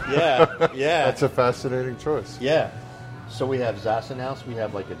 Yeah, yeah. That's a fascinating choice. Yeah. So we have Zassenhaus. We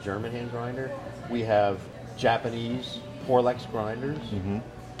have like a German hand grinder. We have Japanese Porlex grinders. Mm-hmm.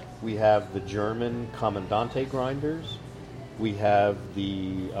 We have the German Commandante grinders. We have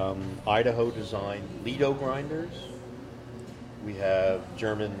the Idaho design Lido grinders. We have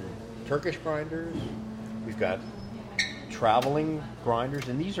German Turkish grinders. We've got traveling grinders,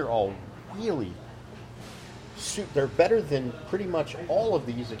 and these are all really, they're better than pretty much all of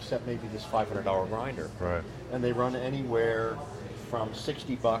these except maybe this $500 grinder. Right. And they run anywhere from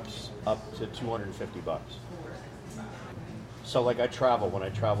 $60 up to $250. So like when I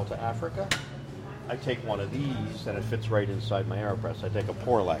travel to Africa, I take one of these and it fits right inside my AeroPress. I take a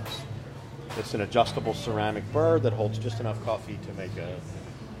Porlex. It's an adjustable ceramic burr that holds just enough coffee to make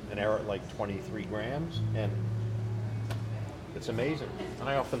an air at like 23 grams, and it's amazing. And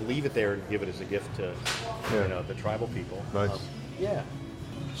I often leave it there and give it as a gift to the tribal people. Nice. Yeah.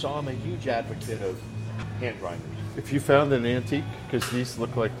 So I'm a huge advocate of hand grinders. If you found an antique, because these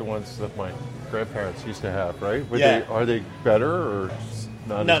look like the ones that my grandparents used to have, right? Are they better or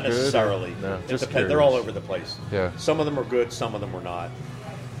not Not as good? necessarily. No, It just depends. They're all over the place. Yeah. Some of them are good, some of them are not.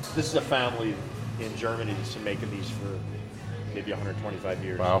 This is a family in Germany that's been making these for maybe 125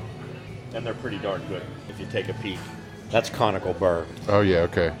 years. Wow. And they're pretty darn good if you take a peek. That's conical burr. Oh, yeah,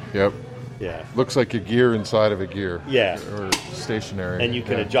 okay. Yep. Yeah. Looks like a gear inside of a gear. Yeah. Or stationary. And you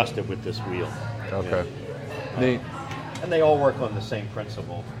can adjust it with this wheel. Okay. Yeah. Neat. And they all work on the same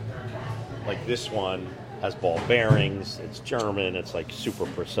principle. Like this one has ball bearings. It's German. It's like super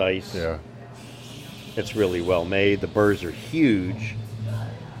precise. Yeah. It's really well made. The burrs are huge.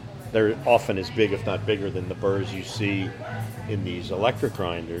 They're often as big, if not bigger, than the burrs you see in these electric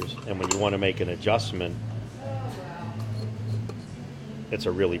grinders. And when you want to make an adjustment, it's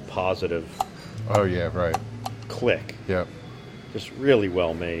a really positive Oh yeah, right. click. Yeah, Just really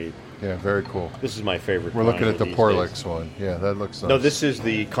well made. yeah, very cool. This is my favorite. We're looking at the these Porlex days. one. Yeah, that looks nice. No, this is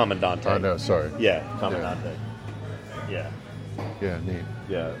the Commandante. Oh no, sorry. Yeah, Commandante. Yeah. Yeah, neat.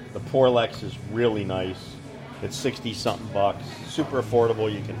 Yeah. The Porlex is really nice. It's 60-something bucks. Super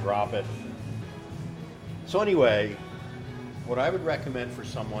affordable. You can drop it. So anyway, what I would recommend for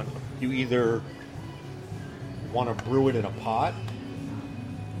someone, you either want to brew it in a pot,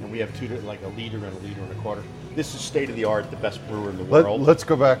 and we have two, like a liter and a quarter. This is state of the art, the best brewer in the world. Let's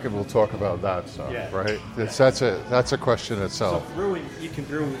go back and we'll talk about that stuff, Yeah. right? That's a question So itself. brewing, you can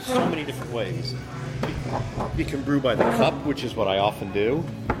brew so many different ways. You can brew by the cup, which is what I often do,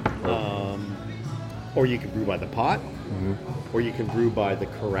 or you can brew by the pot, or you can brew by the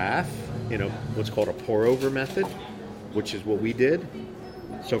carafe. What's called a pour-over method, which is what we did.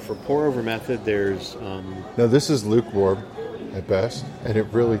 So for pour-over method, there's Now this is lukewarm at best, and it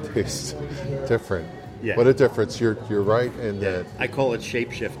really tastes different. Yeah. What a difference! You're right in that. I call it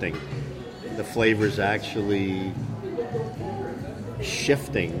shape shifting. The flavor's actually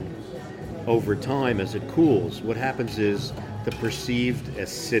shifting over time as it cools. What happens is the perceived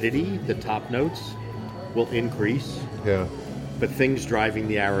acidity, the top notes, will increase, Yeah. but things driving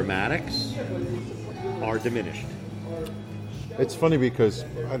the aromatics are diminished. It's funny because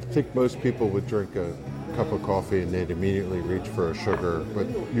I think most people would drink a cup of coffee and they'd immediately reach for a sugar. But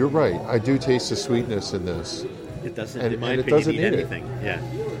you're right. I do taste the sweetness in this. It doesn't, And- in my and it opinion, doesn't need need it. anything. Yeah.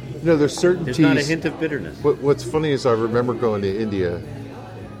 There's certain There's teas. not a hint of bitterness. What's funny is I remember going to India,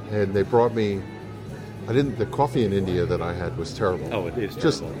 and they brought me. The coffee in India that I had was terrible. Oh, it is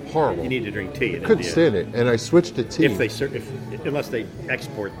just terrible. horrible. You need to drink tea in Couldn't India. stand it, and I switched to tea. Unless they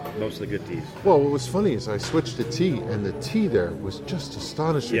export most of the good teas. Well, what was funny is I switched to tea, and the tea there was just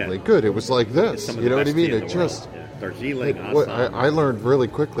astonishingly Yeah. good. It was like It's this. some of You the know what I best mean? tea in It the world. just. Yeah. Darjeeling, I learned really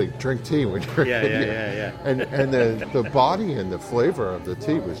quickly, drink tea when you're Yeah, in yeah, India. yeah. And the body and the flavor of the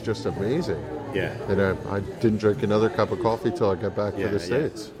tea was just amazing. Yeah. And I didn't drink another cup of coffee till I got back to Yeah, the yeah.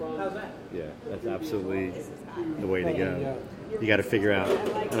 States. Yeah, that's absolutely the way to go. You got to figure out,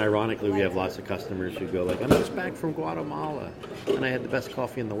 and ironically, we have lots of customers who go like, "I'm just back from Guatemala, and I had the best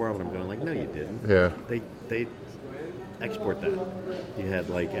coffee in the world." I'm going like, "No, you didn't. Yeah. They export that. You had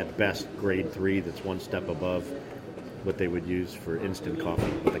like at best grade 3, that's one step above what they would use for instant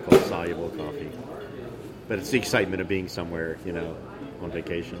coffee, what they call soluble coffee. But it's the excitement of being somewhere, on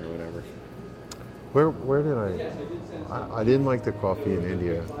vacation or whatever. Where did I didn't like the coffee in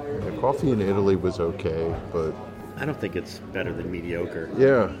India. The coffee in Italy was okay, but I don't think it's better than mediocre.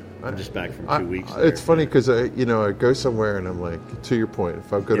 yeah. I'm just back from 2 weeks. It's there. funny because I go somewhere and I'm like, to your point,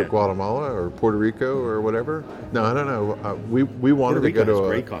 if I go to Yeah. Guatemala or Puerto Rico or whatever, no, I don't know. We wanted Puerto to go Rico to has a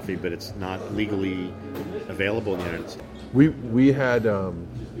great coffee, but it's not legally available in the United States. we had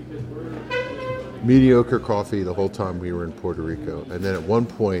mediocre coffee the whole time we were in Puerto Rico, and then at one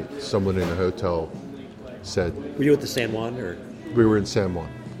point, someone in the hotel said Were you at the San Juan or? we were in San Juan.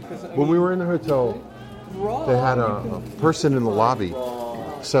 When we were in the hotel, they had a person in the lobby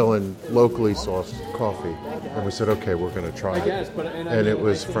selling locally sourced coffee, and we said, okay, we're going to try it. And it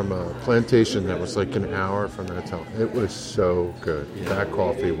was from a plantation that was like an hour from the hotel. It was so good. That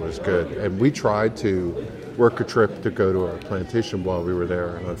coffee was good. And we tried to work a trip to go to a plantation while we were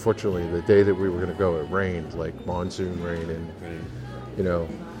there, and unfortunately the day that we were going to go, it rained, like monsoon rain, and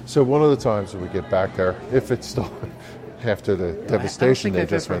so one of the times when we get back there, if it's still after the devastation they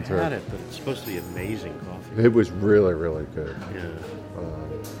just went through, Had it, but it's supposed to be amazing coffee. it was really, really good. Yeah.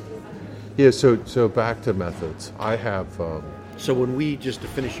 Yeah, so back to methods. I have, So when we, just to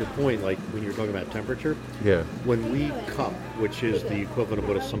finish your point, like when you're talking about temperature, yeah, when we cup, which is the equivalent of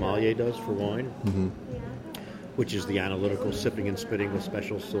what a sommelier does for wine, which is the analytical sipping and spitting with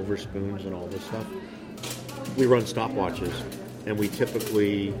special silver spoons and all this stuff, we run stopwatches, and we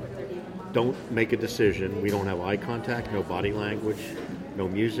typically don't make a decision. We don't have eye contact, no body language, no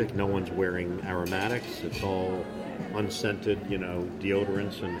music, no one's wearing aromatics. It's all unscented,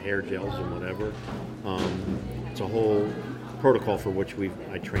 deodorants and hair gels and whatever. It's a whole protocol for which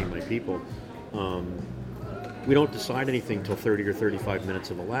I train my people. We don't decide anything until 30 or 35 minutes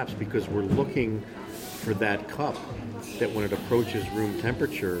have elapsed because we're looking for that cup that when it approaches room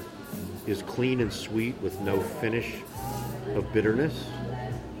temperature is clean and sweet with no finish of bitterness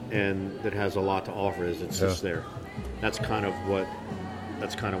and that has a lot to offer as it sits there. That's kind of what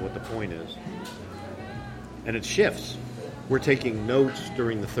the point is. And it shifts. We're taking notes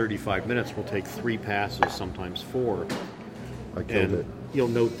during the 35 minutes. We'll take 3 passes, sometimes 4. I killed And it. you'll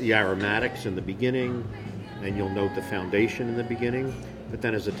note the aromatics in the beginning, and you'll note the foundation in the beginning. But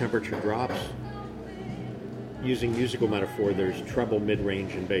then as the temperature drops, using musical metaphor, there's treble,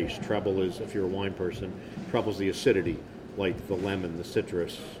 mid-range, and bass. Treble is, if you're a wine person, treble's the acidity, like the lemon, the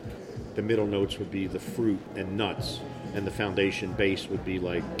citrus. The middle notes would be the fruit and nuts, and the foundation base would be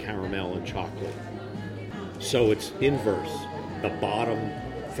like caramel and chocolate. So it's inverse. The bottom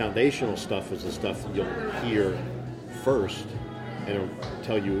foundational stuff is the stuff you'll hear first, and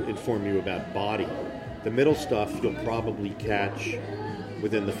it'll inform you about body. The middle stuff you'll probably catch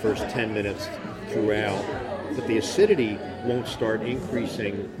within the first 10 minutes throughout, but the acidity won't start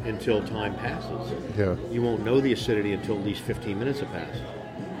increasing until time passes. Yeah. You won't know the acidity until at least 15 minutes have passed.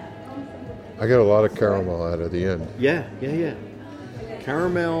 I get a lot of caramel out of the end. Yeah.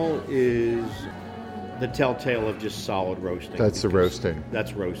 Caramel is the telltale of just solid roasting. That's the roasting.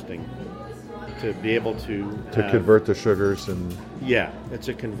 That's roasting. To be able to convert the sugars and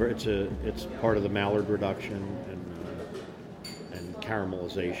it's part of the Maillard reduction and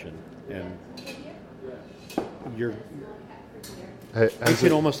caramelization, and you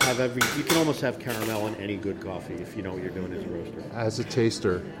can almost have caramel in any good coffee if you know what you're doing as a roaster. As a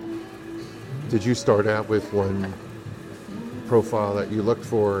taster, did you start out with one profile that you looked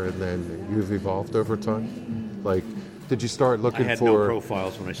for and then you've evolved over time? Like, did you start looking I had for no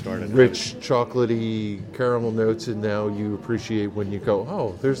profiles when I started. rich, chocolatey caramel notes, and now you appreciate when you go,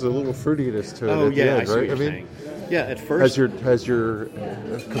 oh, there's a little fruitiness to it at the end, I see right? what you're saying. Yeah, at first. Has your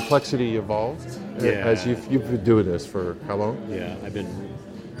complexity evolved? Yeah. As you've been doing this for how long? Yeah, I've been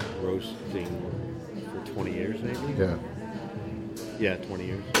roasting for 20 years, maybe. Yeah. Yeah, 20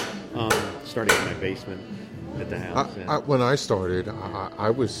 years. Starting in my basement at the house. When I started,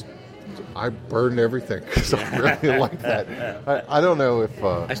 I burned everything because I really like that. I don't know if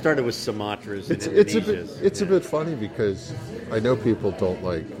I started with Sumatras and it's a bit funny because I know people don't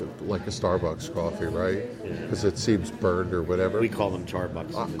like a Starbucks coffee, right? Because it seems burned or whatever. We call them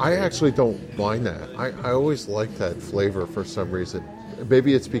charbucks. I actually don't mind that. I always like that flavor for some reason.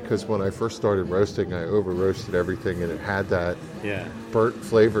 Maybe it's because when I first started roasting, I over roasted everything and it had that burnt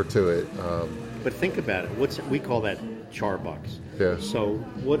flavor to it. But think about it. We call that charbucks. Yeah. So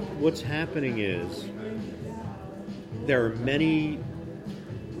what's happening is there are many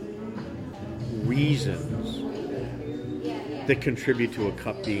reasons that contribute to a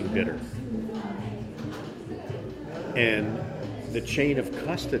cup being bitter. And the chain of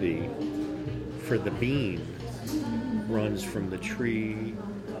custody for the bean runs from the tree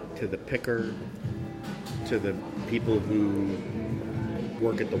to the picker to the people who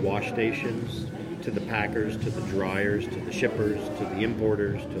work at the wash stations, to the packers, to the dryers, to the shippers, to the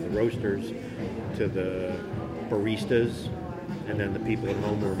importers, to the roasters, to the baristas, and then the people at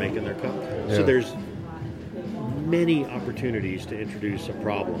home who are making their cup. Yeah. So there's many opportunities to introduce a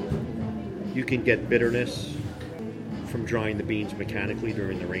problem. You can get bitterness from drying the beans mechanically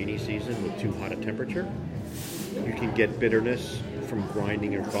during the rainy season with too hot a temperature. You can get bitterness from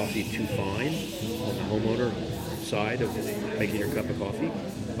grinding your coffee too fine on the homeowner side of making your cup of coffee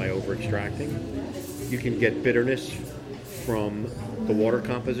by over extracting. You can get bitterness from the water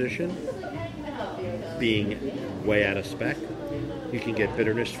composition being way out of spec. You can get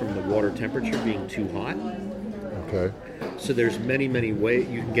bitterness from the water temperature being too hot. Okay. So there's many, many ways.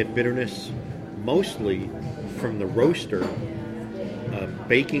 You can get bitterness mostly from the roaster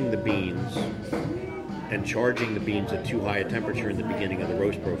baking the beans and charging the beans at too high a temperature in the beginning of the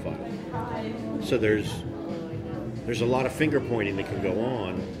roast profile. So there's a lot of finger pointing that can go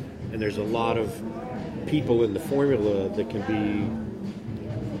on, and there's a lot of people in the formula that can be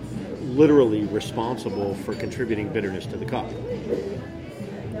literally responsible for contributing bitterness to the cup.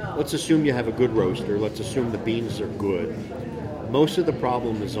 Let's assume you have a good roaster. Let's assume the beans are good. Most of the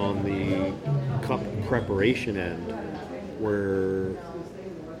problem is on the cup preparation end, where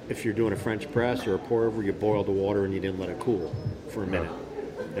if you're doing a French press or a pour over, you boiled the water and you didn't let it cool for a minute,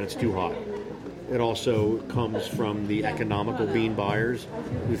 and it's too hot. It also comes from the economical bean buyers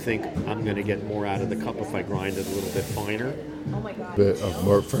who think I'm going to get more out of the cup if I grind it a little bit finer. Bit of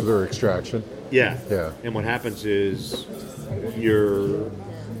more further extraction. Yeah. Yeah. And what happens is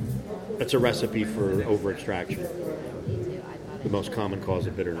it's a recipe for over extraction. The most common cause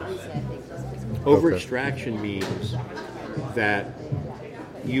of bitterness. Over extraction means that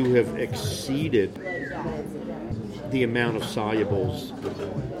you have exceeded the amount of solubles,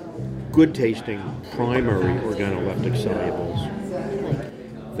 good tasting primary organoleptic solubles,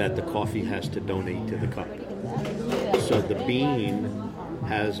 that the coffee has to donate to the cup. So the bean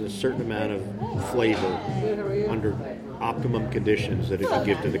has a certain amount of flavor under optimum conditions that it can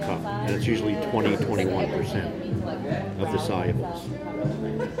give to the cup, and it's usually 20-21% of the solubles.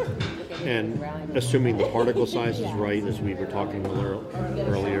 And assuming the particle size is right, as we were talking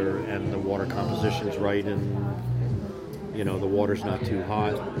earlier, and the water composition's right, and the water's not too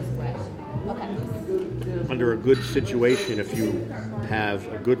hot. Under a good situation, if you have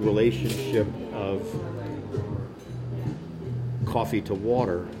a good relationship of coffee to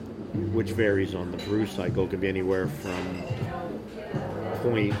water, which varies on the brew cycle, can be anywhere from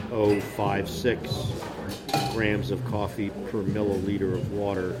 0.056 grams of coffee per milliliter of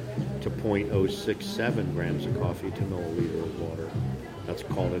water to 0.067 grams of coffee to milliliter of water. That's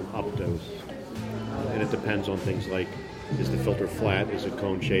called an updose. And it depends on things like, is the filter flat, is it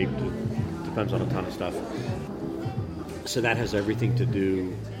cone shaped? It depends on a ton of stuff. So that has everything to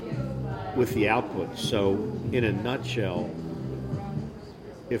do with the output. So in a nutshell,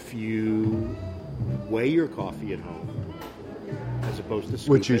 if you weigh your coffee at home, as opposed to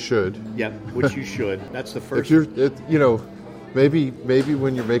scoop which you it, should. Yeah, which you should. That's the first. Maybe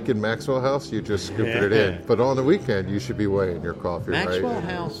when you're making Maxwell House, you just scoop it in. But on the weekend, you should be weighing your coffee, Maxwell right?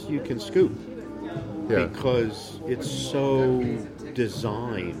 House, you can scoop because it's so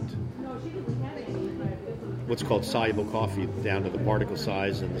designed. What's called soluble coffee, down to the particle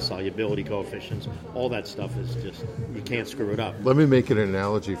size and the solubility coefficients. All that stuff is just, you can't screw it up. Let me make an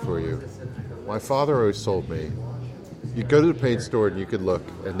analogy for you. My father always told me, you go to the paint store and you could look,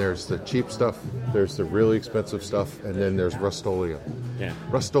 and there's the cheap stuff, there's the really expensive stuff, and then there's Rust-Oleum. Yeah.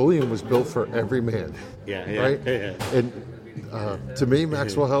 Rust-Oleum was built for every man. Yeah. Right? Yeah. And to me,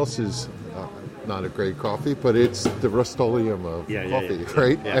 Maxwell House is not a great coffee, but it's the Rust-Oleum of coffee,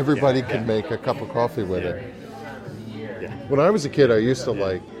 right? Yeah, Everybody can make a cup of coffee with it. Yeah. When I was a kid, I used to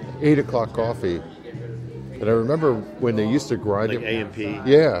like 8 o'clock coffee. And I remember when they used to grind Like it. A&P.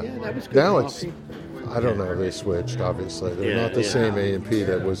 Yeah. That was good Now coffee. I don't know, they switched, obviously. They're not the yeah. same A&P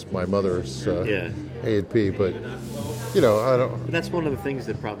that was my mother's A&P, but, I don't... But that's one of the things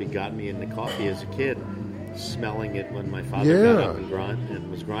that probably got me into coffee as a kid, smelling it when my father got up and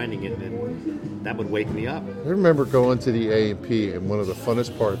was grinding it, and that would wake me up. I remember going to the A&P, and one of the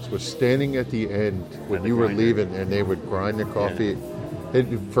funnest parts was standing at the end when you were leaving, and they would grind the coffee.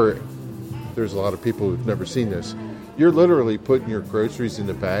 There's a lot of people who've never seen this. You're literally putting your groceries in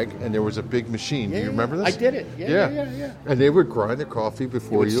the bag, and there was a big machine. Do you remember this? I did it. Yeah. And they would grind the coffee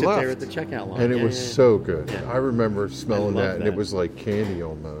before you sit left. there at the checkout line. And it was so good. Yeah. I remember smelling that, and that. it was like candy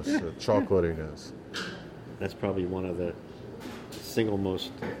almost, the chocolatiness. That's probably one of the single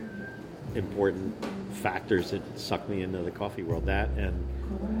most important factors that sucked me into the coffee world. That and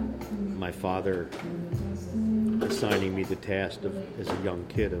my father assigning me the task of, as a young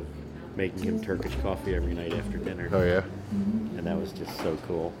kid, of making him Turkish coffee every night after dinner. Oh, yeah? And that was just so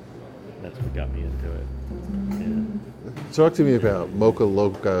cool. That's what got me into it. Yeah. Talk to me about mocha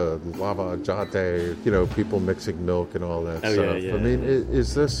loca, lava jate, people mixing milk and all that stuff. Yeah. I mean,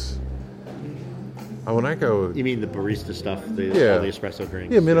 is this... When I go... You mean the barista stuff, all the espresso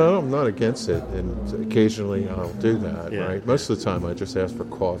drinks? Yeah, I mean, I'm not against it, and occasionally I'll do that, right? Most of the time I just ask for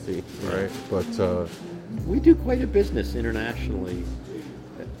coffee, right? But... we do quite a business internationally.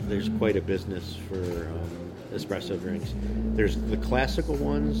 There's quite a business for espresso drinks. There's the classical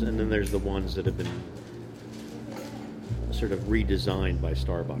ones, and then there's the ones that have been sort of redesigned by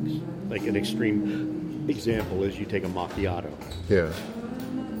Starbucks. Like an extreme example is you take a macchiato. Yeah.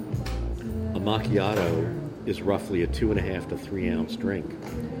 A macchiato is roughly a 2.5 to 3 ounce drink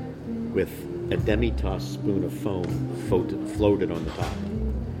with a demi-tasse spoon of foam floated on the top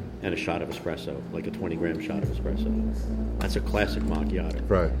and a shot of espresso, like a 20-gram shot of espresso. That's a classic macchiato.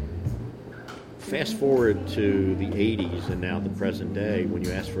 Right. Fast forward to the 80s and now the present day, when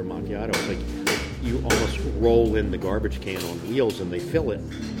you ask for a macchiato, it's like you almost roll in the garbage can on wheels and they fill it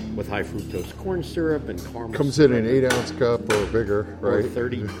with high fructose corn syrup and caramel. Comes in an 8-ounce cup or bigger, right? Or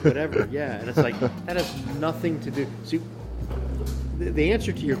 30, whatever, yeah. And it's like, that has nothing to do... See, the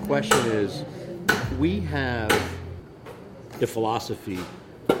answer to your question is, we have a philosophy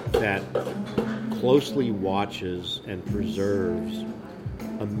that closely watches and preserves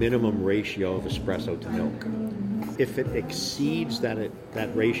a minimum ratio of espresso to milk. If it exceeds that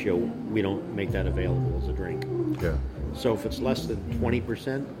ratio, we don't make that available as a drink. Yeah. So if it's less than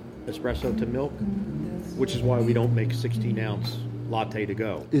 20% espresso to milk, which is why we don't make 16-ounce latte to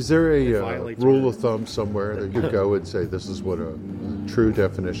go. Is there a rule of thumb somewhere that you go and say this is what a true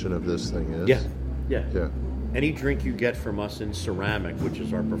definition of this thing is? Yeah. Any drink you get from us in ceramic, which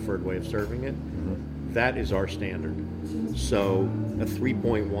is our preferred way of serving it, that is our standard. So a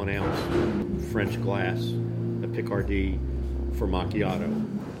 3.1 ounce French glass, a Picardie for macchiato,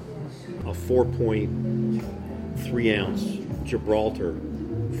 a 4.3 ounce Gibraltar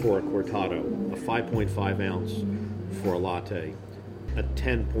for a cortado, a 5.5 ounce for a latte, a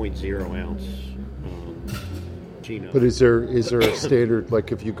 10.0 ounce cappuccino. But is there a standard,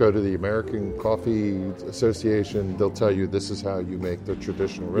 like if you go to the American Coffee Association, they'll tell you this is how you make the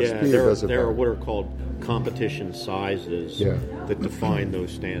traditional recipe? Yeah, or does it there are vary? what are called competition sizes that define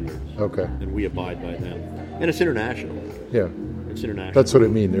those standards. Okay. And we abide by them. And it's international. Yeah. It's international. That's what I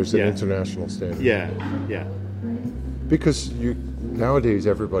mean. There's an Yeah. international standard. Yeah, yeah. Because nowadays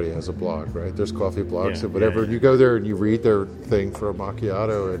everybody has a blog, right? There's coffee blogs Yeah, and whatever. yeah, yeah. You go there and you read their thing for a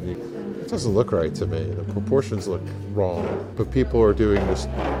macchiato, and it doesn't look right to me. The proportions look wrong. But people are doing this.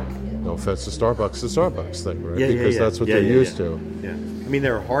 No offense to Starbucks, the Starbucks thing, right? Because that's what they're used to. Yeah. I mean,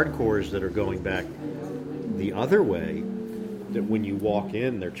 there are hardcores that are going back the other way. That when you walk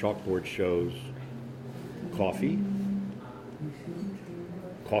in, their chalkboard shows coffee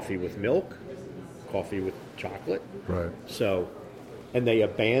with milk, coffee with chocolate. Right. So, and they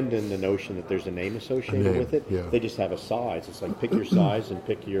abandon the notion that there's a name associated with it. Yeah. They just have a size. It's like pick your size and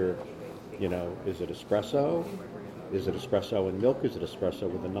pick your, is it espresso? Is it espresso and milk? Is it espresso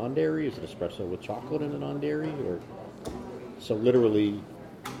with a non-dairy? Is it espresso with chocolate and a non-dairy? So literally,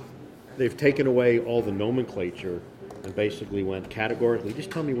 they've taken away all the nomenclature and basically went categorically, just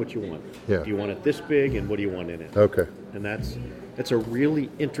tell me what you want. Yeah. Do you want it this big, and what do you want in it? Okay. And that's a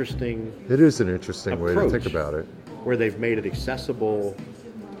really interesting It is an interesting way to approach. think about it. Where they've made it accessible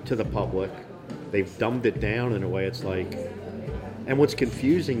to the public. They've dumbed it down in a way it's like... And what's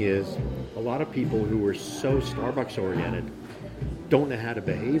confusing is a lot of people who are so Starbucks oriented don't know how to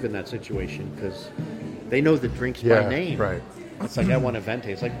behave in that situation because they know the drinks by name. Right. It's like, I want a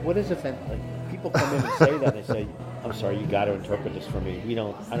venti. It's like, what is a venti? Like, people come in and say that, and they say, I'm sorry, you got to interpret this for me. I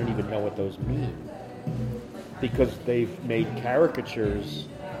don't even know what those mean. Because they've made caricatures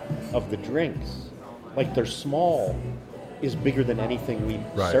of the drinks. Like, their small is bigger than anything we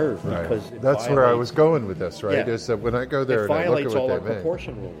serve. Right. Because it That's where I violates- was going with this, right? Yeah. Is that when I go there It and I look at violates what all they our make,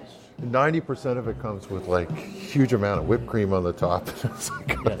 proportion rules. 90% of it comes with like huge amount of whipped cream on the top. It's like,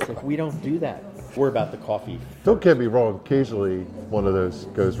 Yeah, it's like, we don't do that. We're about the coffee. don't get me wrong. Occasionally, one of those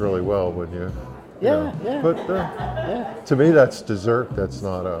goes really well when you. Yeah, you know, yeah. But Yeah. to me, that's dessert. That's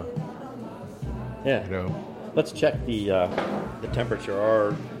not a. Yeah. You know. Let's check the temperature.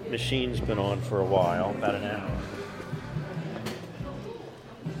 Our machine's been on for a while, about an hour.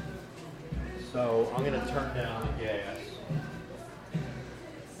 So I'm going to turn down the gas.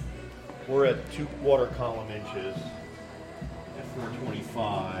 We're at 2/4 column inches at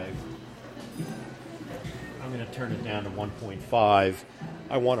 425. I'm going to turn it down to 1.5.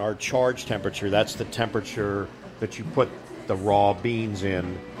 I want our charge temperature. That's the temperature that you put the raw beans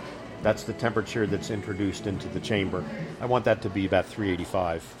in. That's the temperature that's introduced into the chamber. I want that to be about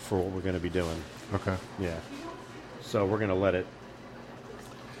 385 for what we're going to be doing. Okay. Yeah. So we're going to let it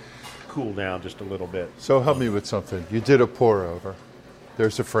cool down just a little bit. So help me with something. You did a pour over.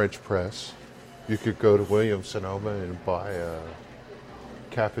 There's a French press. You could go to Williams-Sonoma and buy a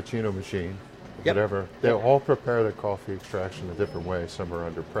cappuccino machine. Yep. Whatever. They all prepare the coffee extraction a different way. Some are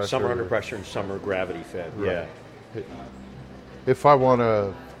under pressure. Some are under pressure and some are gravity fed. Right. Yeah. If I want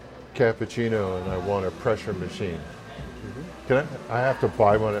a cappuccino and I want a pressure machine, can I have to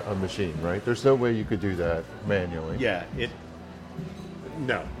buy a machine, right? There's no way you could do that manually. Yeah.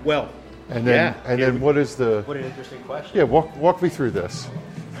 No. Well. And then yeah. what is the? What an interesting question. Yeah, walk me through this.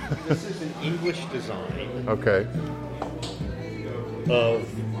 This is an English design Okay.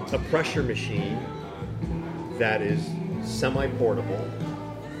 of a pressure machine that is semi-portable.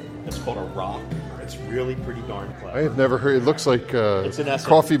 It's called a rock. It's really pretty darn clever. I have never heard. It looks like It's a an essence.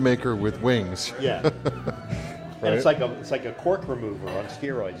 coffee maker with wings. Yeah. And it's Right. like a cork remover on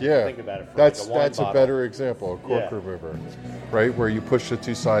steroids. If you Yeah, think about it. For that's like a wine a bottle. better example, a cork Yeah. remover, right? Where you push the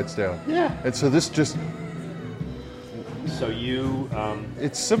two sides down. Yeah. And so this just, So you,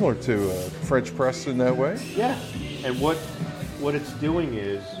 it's similar to a French press in that way. yeah. And what it's doing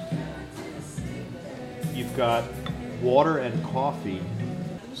is you've got water and coffee.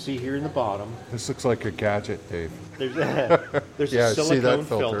 See here in the bottom. This looks like a gadget, Dave. There's Yeah, a I see silicone that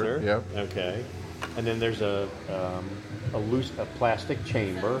filter. Yep. Okay. And then there's a plastic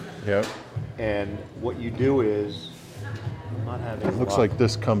chamber. Yep. And what you do is, I'm not having. It looks like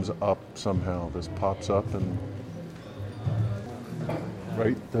this comes up somehow. This pops up and,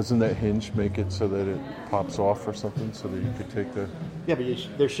 right? Doesn't that hinge make it so that it pops off or something so that you could take the... Yeah, but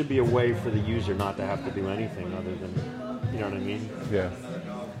there should be a way for the user not to have to do anything other than, you know what I mean? Yeah.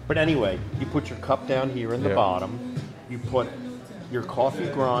 But anyway, you put your cup down here in the Yeah. bottom. You put your coffee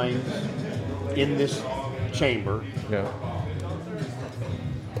grinds in this chamber, Yeah.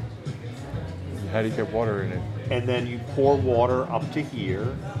 And how do you get water in it? and then you pour water up to here,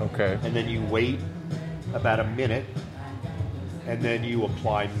 Okay. and then you wait about a minute, and then you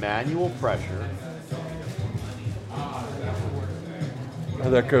apply manual pressure Oh,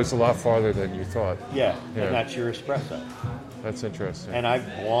 that goes a lot farther than you thought. Yeah, Yeah. and that's your espresso. That's interesting. And I've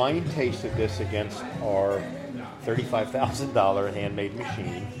blind tasted this against our $35,000 handmade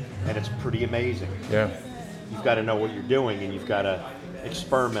machine, and it's pretty amazing. Yeah. You've got to know what you're doing, and you've got to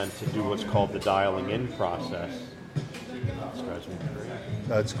experiment to do what's called the dialing in process. This drives me crazy.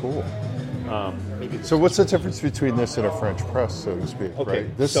 That's cool. Maybe this So what's the difference between this and a French press, so to speak, Okay,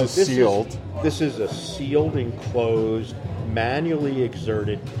 right? This so is sealed. This is a sealed, enclosed, manually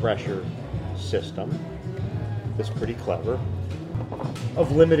exerted pressure system. That's pretty clever.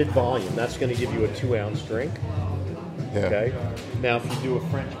 Of limited volume. That's going to give you a 2-ounce drink. Yeah. Okay. Now, if you do a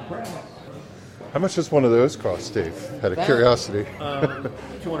French press, How much does one of those cost, Dave? Out of curiosity.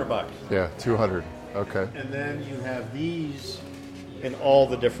 $200. Yeah, 200. Okay. And then you have these in all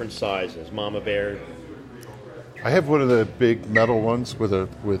the different sizes. Mama Bear. I have one of the big metal ones with a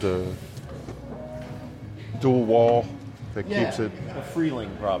dual wall that keeps it. A Freeling,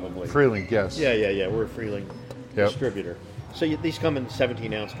 probably. Freeling, yes. Yeah. We're a Freeling Yep. distributor. So these come in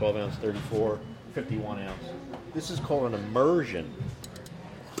 17 ounce, 12 ounce, 34, 51 ounce. This is called an immersion.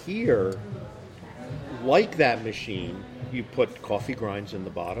 Here, like that machine, you put coffee grinds in the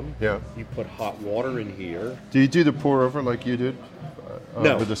bottom. Yeah. You put hot water in here. Do you do the pour over like you did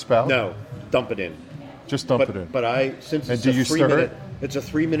No. with the spout? No. Dump it in. Just dump it in. But since And it's do a you stir 3-minute, it? it's a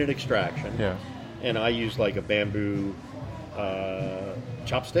 3-minute extraction. Yeah. And I use like a bamboo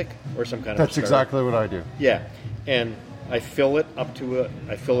chopstick or some kind of That's stir. exactly what I do. Yeah, and I fill it up to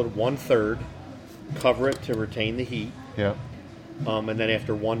I fill it 1/3, cover it to retain the heat, Yeah. and then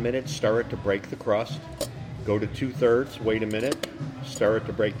after 1 minute, stir it to break the crust. Go to 2/3, wait a minute, stir it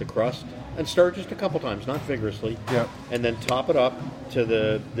to break the crust, and stir it just a couple times, not vigorously. Yeah. And then top it up to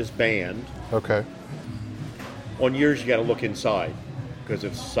this band. Okay. On yours, you got to look inside because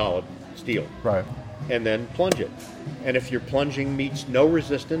it's solid steel. Right. And then plunge it. And if your plunging meets no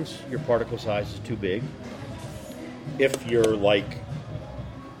resistance, your particle size is too big. If you're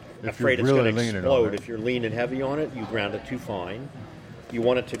afraid it's really going to leaning on explode, it. if you're lean and heavy on it, you ground it too fine. You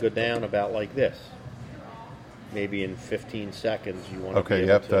want it to go down about like this. Maybe in 15 seconds you want to be Okay, able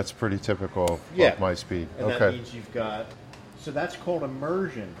yep, to... that's pretty typical Yeah. of my speed. And that Okay. means you've got... So that's called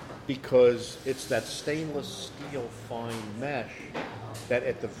immersion because it's that stainless steel fine mesh that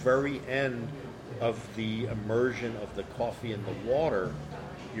at the very end of the immersion of the coffee in the water,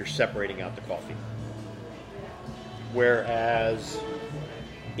 you're separating out the coffee. Whereas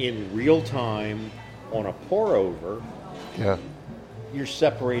in real time on a pour over, Yeah. you're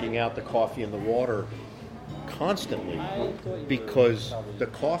separating out the coffee and the water constantly because the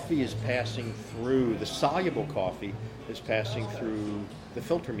coffee is passing through, the soluble coffee is passing through the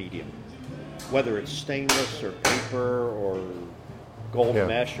filter medium, whether it's stainless or paper or gold Yeah.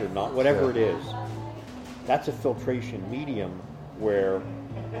 mesh or not, whatever Yeah. it is. That's a filtration medium where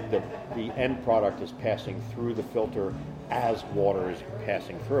the end product is passing through the filter as water is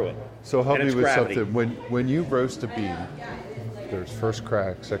passing through it. So help And me it's with gravity. something. When you roast a bean, there's first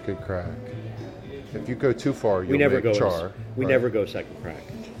crack, second crack. If you go too far, you'll We never make go. char. We right? never go second crack.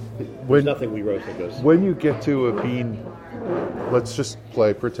 When, There's nothing we roast that goes. when you get to a bean, let's just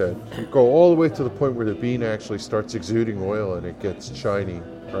pretend. You go all the way to the point where the bean actually starts exuding oil and it gets shiny,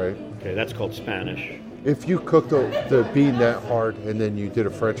 right? Okay, that's called Spanish. If you cooked the bean that hard and then you did a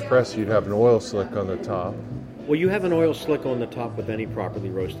French press, you'd have an oil slick on the top. Well, you have an oil slick on the top with any properly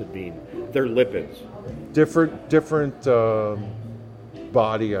roasted bean. They're lipids. Different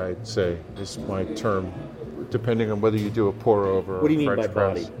body, I'd say, is my term, depending on whether you do a pour over or What do you a mean French by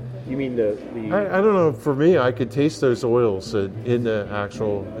press. body? You mean the I don't know. For me, I could taste those oils in the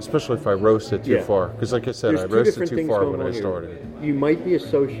actual, especially if I roast it too Yeah. far. Because, like I said, There's I two roasted different too things far going when on I here. started. You might be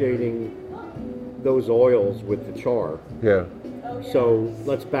associating those oils with the char. Yeah. So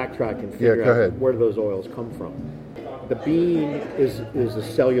let's backtrack and figure go out ahead. where do those oils come from. The bean is a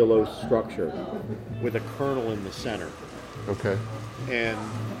cellulose structure with a kernel in the center. Okay. And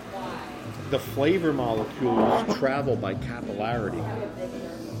the flavor molecules travel by capillarity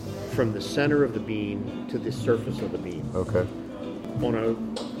from the center of the bean to the surface of the bean. Okay. On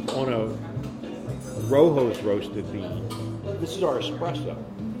a Rojo's roasted bean, this is our espresso.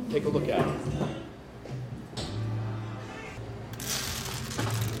 Take a look at it.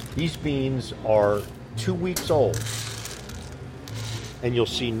 These beans are 2 weeks old, and you'll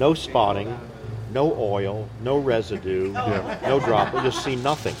see no spotting, no oil, no residue, no droplet. You'll see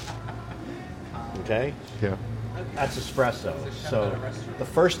nothing. Okay? Yeah. That's espresso. So the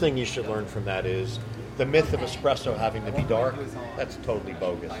first thing you should learn from that is the myth of espresso having to be dark, that's totally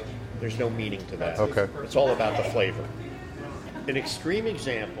bogus. There's no meaning to that. Okay. It's all about the flavor. An extreme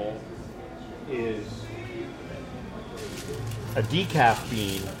example is a decaf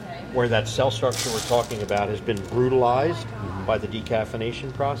bean, where that cell structure we're talking about has been brutalized by the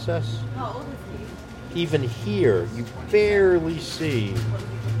decaffeination process, even here you barely see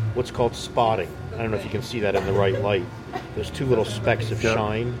what's called spotting. I don't know if you can see that in the right light. There's two little specks of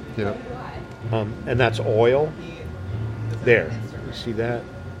shine. Yeah. And that's oil. There. You see that?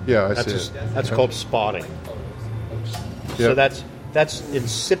 Yeah, I see it. That's called spotting. Yep. So that's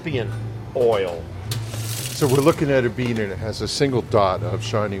incipient oil. So we're looking at a bean and it has a single dot of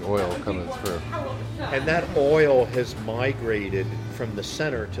shining oil coming through. And that oil has migrated from the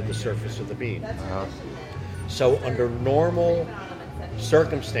center to the surface of the bean. Uh-huh. So under normal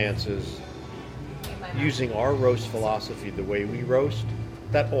circumstances, using our roast philosophy, the way we roast,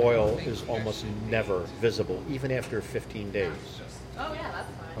 that oil is almost never visible, even after 15 days. Oh, yeah, that's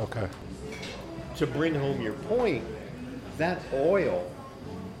fine. Okay. To bring home your point, that oil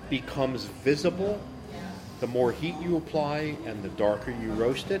becomes visible the more heat you apply and the darker you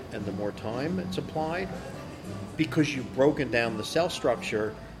roast it and the more time it's applied, because you've broken down the cell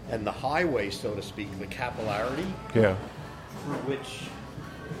structure and the highway, so to speak, the capillarity Yeah. through which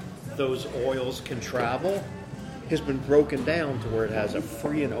those oils can travel has been broken down to where it has a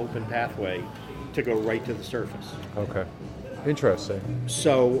free and open pathway to go right to the surface. Okay. Interesting.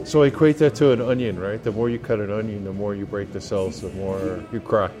 So So equate that to an onion, right? The more you cut an onion, the more you break the cells, the more you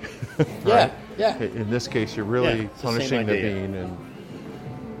cry. yeah, yeah. In this case, you're really Yeah, it's the same punishing the idea. bean, and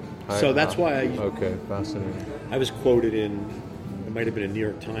So that's why Okay, fascinating. I was quoted in, it might have been a New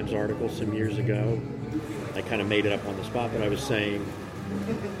York Times article some years ago. I kind of made it up on the spot, but I was saying,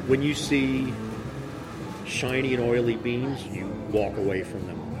 when you see shiny and oily beans, you walk away from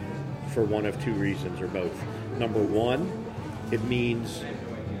them for one of two reasons, or both. Number one, it means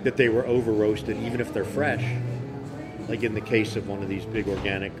that they were over roasted, even if they're fresh. Like in the case of one of these big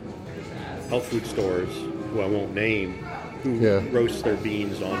organic health food stores, who I won't name, who roast their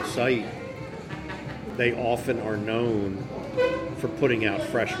beans on site, they often are known for putting out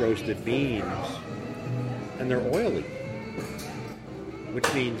fresh roasted beans, and they're oily,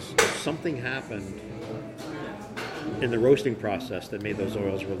 which means something happened in the roasting process that made those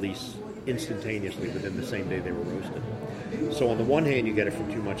oils release instantaneously within the same day they were roasted. So on the one hand, you get it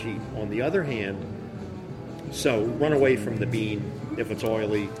from too much heat. On the other hand, so run away from the bean if it's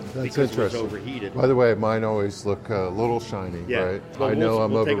oily because it's overheated. By the way, mine always look a little shiny, right? Well, I know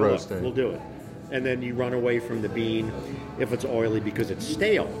I'm we'll take over a look. roasting. We'll do it. And then you run away from the bean if it's oily because it's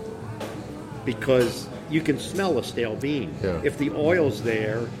stale. Because you can smell a stale bean. Yeah. If the oil's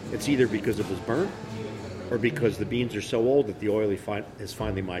there, it's either because it was burnt or because the beans are so old that the oil has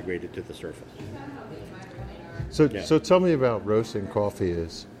finally migrated to the surface. So tell me about roasting coffee.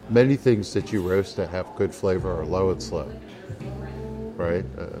 Is many things that you roast that have good flavor are low and slow, right?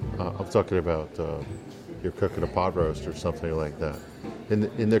 I'm talking about you're cooking a pot roast or something like that.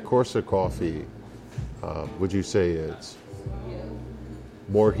 In the course of coffee, would you say it's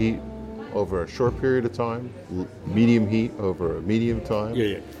more heat over a short period of time, medium heat over a medium time?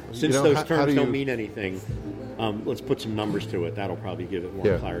 Yeah. Since those terms don't mean anything, let's put some numbers to it. That'll probably give it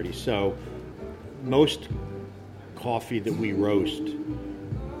more clarity. So most coffee that we roast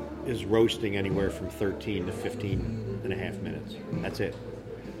is roasting anywhere from 13 to 15 and a half minutes. That's it.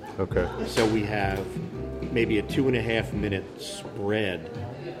 Okay. So we have maybe a 2.5 minute spread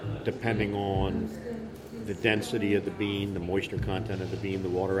depending on the density of the bean, the moisture content of the bean, the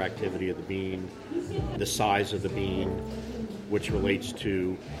water activity of the bean, the size of the bean, which relates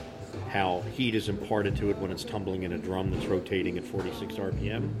to how heat is imparted to it when it's tumbling in a drum that's rotating at 46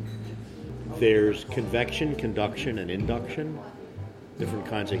 RPM. There's convection, conduction, and induction, different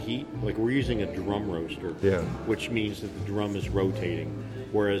kinds of heat. Like we're using a drum roaster, which means that the drum is rotating,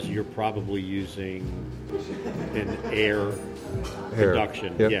 whereas you're probably using an air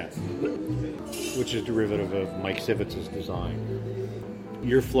conduction, which is derivative of Mike Sivitz's design.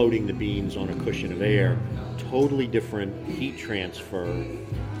 You're floating the beans on a cushion of air, totally different heat transfer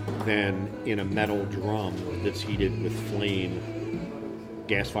than in a metal drum that's heated with flame,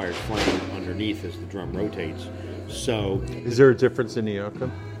 gas-fired flame underneath as the drum rotates. So, is there a difference in the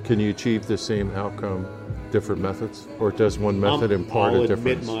outcome? Can you achieve the same outcome, different methods, or does one method impart a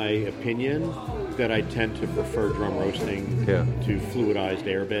difference? I'll admit my opinion that I tend to prefer drum roasting to fluidized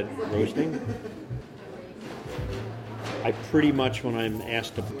airbed roasting. I pretty much, when I'm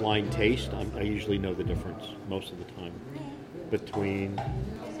asked to blind taste, I usually know the difference most of the time between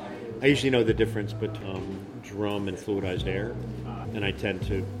drum and fluidized air, and I tend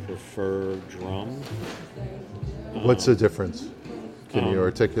to prefer drum. What's the difference? Can you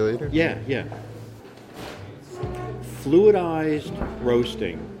articulate it? Yeah. Fluidized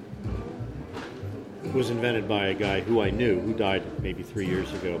roasting was invented by a guy who I knew, who died maybe 3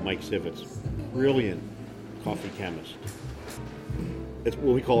 years ago, Mike Sivitz. Brilliant coffee chemist. It's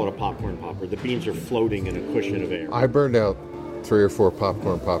what we call it, a popcorn popper. The beans are floating in a cushion of air. I burned out 3 or 4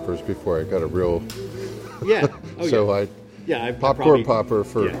 popcorn poppers before I got a real... Yeah. Oh, so yeah. Popcorn popper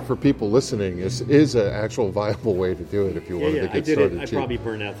for people listening is an actual viable way to do it if you wanted to get started. I probably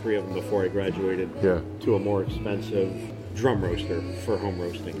burned out 3 of them before I graduated to a more expensive drum roaster for home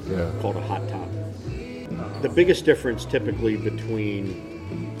roasting called a hot top. The biggest difference typically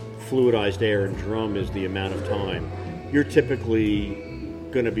between fluidized air and drum is the amount of time. You're typically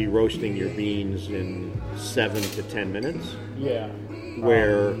going to be roasting your beans in 7 to 10 minutes. Yeah.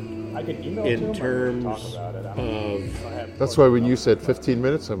 Where I could email in terms of... That's why when you said 15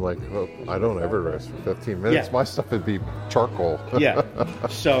 minutes, I'm like, oh, I don't ever roast for 15 minutes. Yeah. My stuff would be charcoal. Yeah.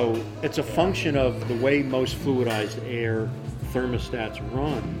 So it's a function of the way most fluidized air thermostats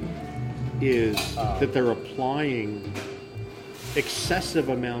run is that they're applying excessive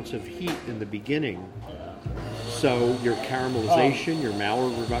amounts of heat in the beginning. So your caramelization, your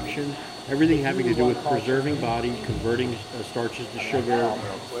Maillard reduction, everything having to do with preserving body, converting starches to sugar,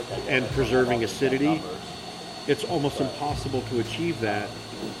 and preserving acidity, it's almost impossible to achieve that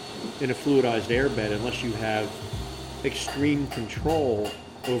in a fluidized air bed unless you have extreme control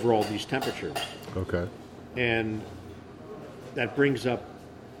over all these temperatures. Okay. And that brings up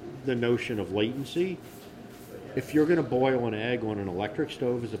the notion of latency. If you're going to boil an egg on an electric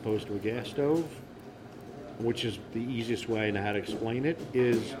stove as opposed to a gas stove, which is the easiest way I know how to explain it,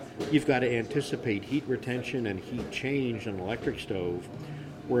 is you've got to anticipate heat retention and heat change on an electric stove,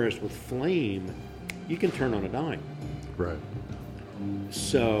 whereas with flame, you can turn on a dime. Right.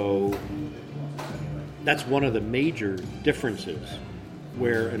 So that's one of the major differences,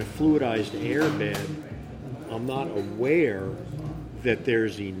 where in a fluidized air bed, I'm not aware that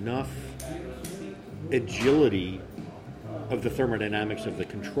there's enough agility of the thermodynamics of the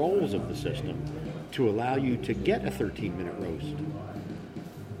controls of the system to allow you to get a 13-minute roast.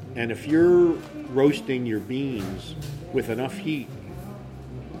 And if you're roasting your beans with enough heat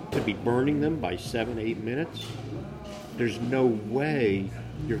to be burning them by 7-8 minutes, there's no way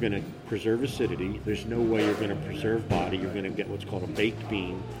you're going to preserve acidity. There's no way you're going to preserve body. You're going to get what's called a baked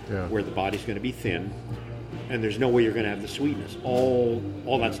bean, where the body's going to be thin. And there's no way you're going to have the sweetness. All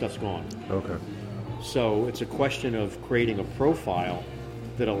that stuff's gone. Okay. So it's a question of creating a profile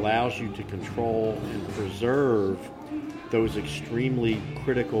that allows you to control and preserve those extremely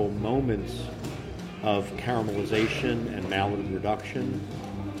critical moments of caramelization and Maillard reduction.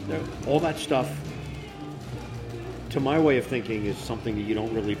 All that stuff, to my way of thinking, is something that you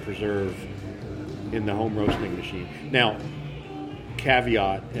don't really preserve in the home roasting machine. Now,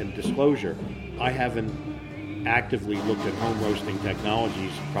 caveat and disclosure, I haven't actively looked at home roasting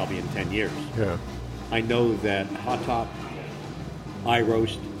technologies probably in 10 years. Yeah. I know that hot top,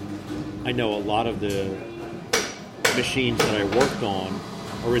 iRoast, I know a lot of the machines that I worked on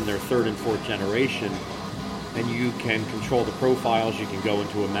are in their 3rd and 4th generation, and you can control the profiles, you can go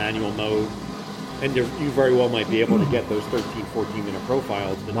into a manual mode, and you very well might be able to get those 13, 14-minute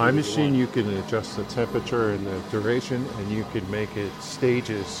profiles. My machine, you can adjust the temperature and the duration, and you can make it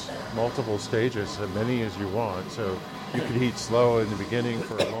stages, multiple stages, as many as you want. So you can heat slow in the beginning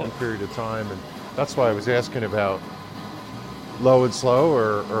for a long period of time, and that's why I was asking about low and slow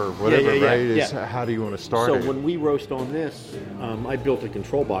or whatever, right? How do you want to start it? So when we roast on this, I built a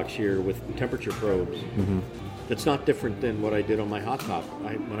control box here with temperature probes. Mm-hmm. That's not different than what I did on my hot top.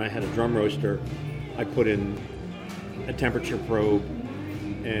 When I had a drum roaster, I put in a temperature probe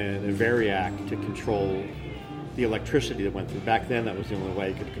and a variac to control the electricity that went through. Back then, that was the only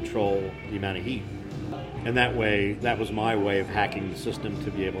way you could control the amount of heat. And that way, that was my way of hacking the system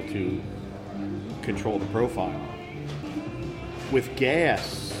to be able to control the profile. With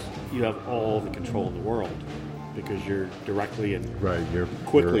gas, you have all the control in the world because you're directly and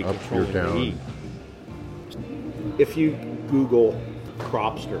quickly you're up, controlling you're the down. heat. If you Google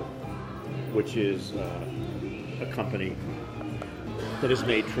Cropster, which is a company that has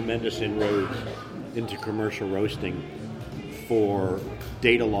made tremendous inroads into commercial roasting for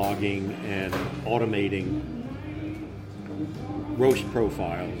data logging and automating roast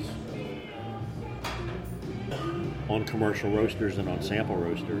profiles on commercial roasters and on sample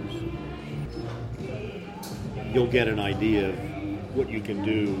roasters, you'll get an idea of what you can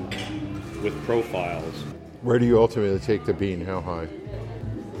do with profiles. Where do you ultimately take the bean? How high?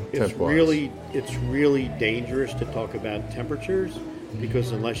 It's really dangerous to talk about temperatures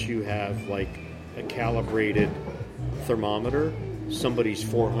because unless you have like a calibrated thermometer, somebody's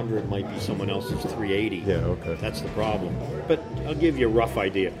 400 might be someone else's 380. Yeah, okay. That's the problem. But I'll give you a rough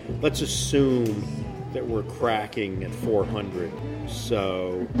idea. Let's assume that we're cracking at 400.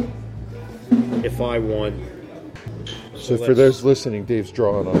 So if I want... So for those listening, Dave's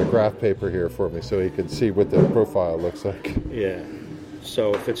drawing on a graph paper here for me so he can see what the profile looks like. Yeah.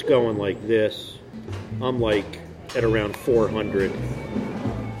 So if it's going like this, I'm like at around 400,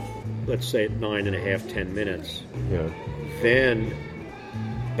 let's say at 9.5, 10 minutes. Yeah. Then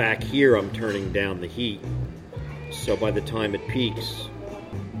back here, I'm turning down the heat. So by the time it peaks,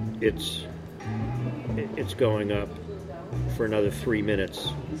 it's going up for another 3 minutes,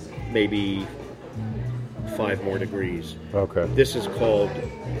 maybe 5 more degrees. Okay. This is called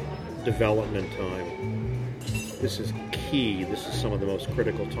development time. This is key. This is some of the most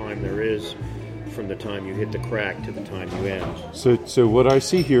critical time there is from the time you hit the crack to the time you end. So what I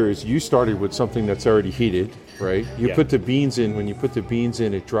see here is you started with something that's already heated, right? You put the beans in. When you put the beans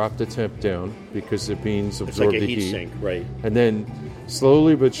in, it dropped the temp down because the beans absorb the heat. It's like a heat sink, right? And then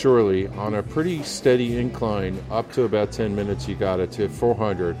slowly but surely, on a pretty steady incline, up to about 10 minutes, you got it to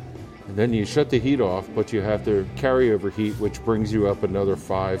 400. And then you shut the heat off, but you have the carryover heat, which brings you up another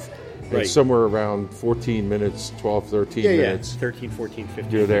 5. Right. It's somewhere around 14 minutes, 12, 13 minutes. 13, 14,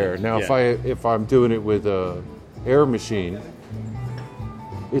 15 You're there. minutes. Now, if I'm doing it with a air machine,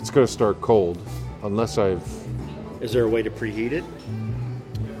 it's going to start cold, unless I've... Is there a way to preheat it?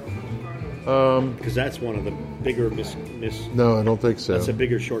 Because that's one of the bigger No, I don't think so. That's a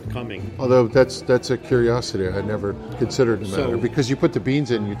bigger shortcoming. Although that's a curiosity. I never considered the matter. Because you put the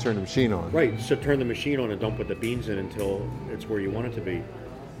beans in, you turn the machine on. Right, so turn the machine on and don't put the beans in until it's where you want it to be.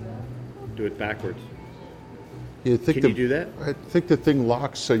 Do it backwards. Can you do that? I think the thing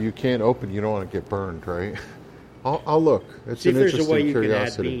locks so you can't open. You don't want to get burned, right? I'll look. It's See an if there's interesting a way you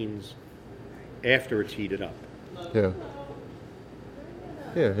curiosity. can add beans after it's heated up. Yeah.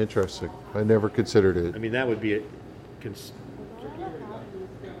 Yeah, interesting. I never considered it. I mean, that would be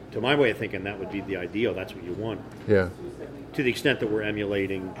to my way of thinking, that would be the ideal. That's what you want. Yeah. To the extent that we're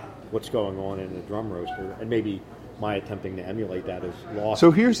emulating what's going on in the drum roaster, and maybe my attempting to emulate that is lost.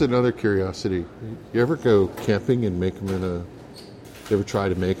 So here's another curiosity. You ever go camping and make them you ever try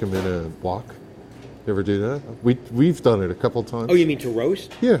to make them in a wok? You ever do that? We've done it a couple times. Oh, you mean to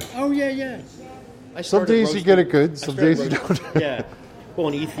roast? Yeah. Oh, yeah. Some days you get it good, some days you don't. Yeah. Well,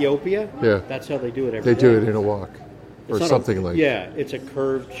 in Ethiopia, that's how they do it every day. They do it in a wok or something like that. Yeah, it's a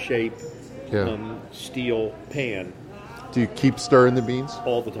curved shape Yeah. steel pan Do you keep stirring the beans?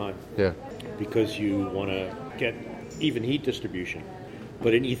 all the time Yeah. because you want to get even heat distribution.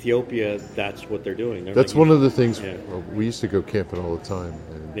 But in Ethiopia, that's what they're doing. That's one of the things. Yeah. Well, we used to go camping all the time,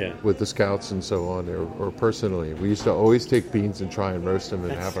 and with the scouts and so on, or personally. We used to always take beans and try and roast them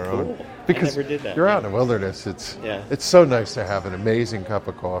and have our own. Because I never did that. you're out in the wilderness. It's so nice to have an amazing cup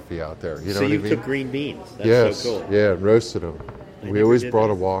of coffee out there. You know so what I you mean? took green beans. That's so cool. Yeah, and roasted them. We always brought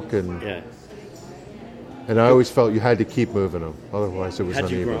a wok, and I always felt you had to keep moving them, otherwise it was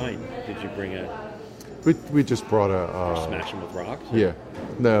How'd uneven. you grind? Did you bring a... We just brought a... smash them with rocks? Yeah.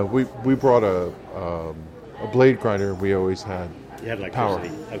 No, we brought a blade grinder. We always had You had power.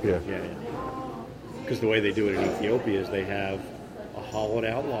 electricity. Okay. Yeah. Because the way they do it in Ethiopia is they have a hollowed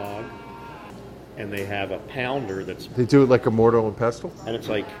out log and they have a pounder that's... They do it like a mortar and pestle? And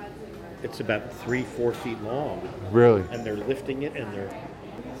it's about 3-4 feet long. Really? And they're lifting it and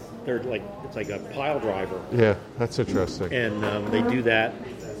they're like, it's like a pile driver. Yeah, that's interesting. And they do that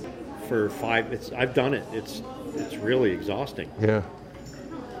for 5... I've done it. It's really exhausting. Yeah.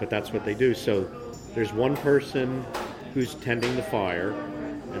 But that's what they do. So there's one person who's tending the fire,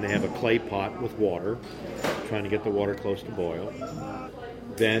 and they have a clay pot with water, trying to get the water close to boil.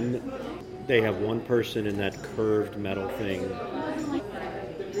 Then they have one person in that curved metal thing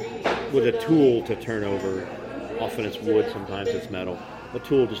with a tool to turn over. Often it's wood, sometimes it's metal. A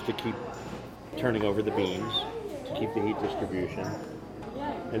tool just to keep turning over the beans, to keep the heat distribution.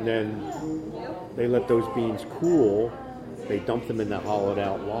 And then they let those beans cool. They dump them in the hollowed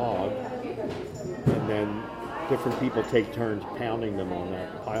out log, and then different people take turns pounding them on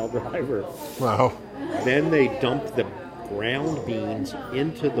that pile driver. Wow. Then they dump the ground beans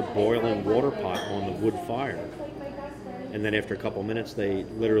into the boiling water pot on the wood fire. And then after a couple minutes, they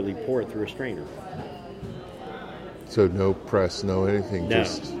literally pour it through a strainer. So no press, no anything. No,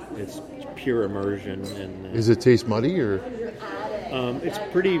 just... it's pure immersion. And Does it taste muddy or? It's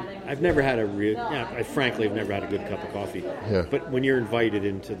pretty. I've never had a real. I frankly have never had a good cup of coffee. Yeah. But when you're invited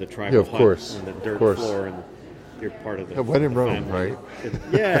into the tribal hut and the dirt floor, and you're part of the. When in Rome, family,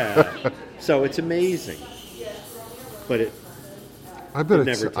 right? So it's amazing. But I bet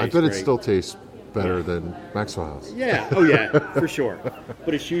it still tastes better than Maxwell House. Yeah, oh yeah, for sure.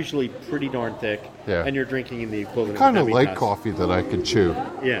 But it's usually pretty darn thick, Yeah. and you're drinking in the equivalent Kind of of a like demi-tasse. coffee that I can chew.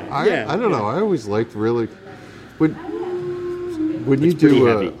 Yeah, I don't know. I always liked when you It's pretty do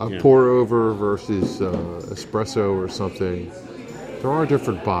heavy, a yeah. pour over versus espresso or something. There are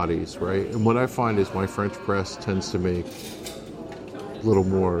different bodies, right? And what I find is my French press tends to make a little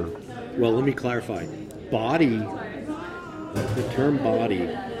more. Well, let me clarify. Body, the term body,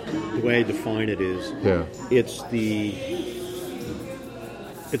 the way I define it is, Yeah. it's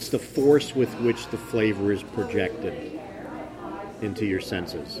the force with which the flavor is projected into your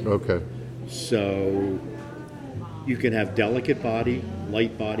senses. Okay. So you can have delicate body,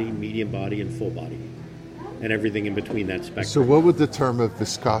 light body, medium body, and full body, and everything in between that spectrum. So what would the term of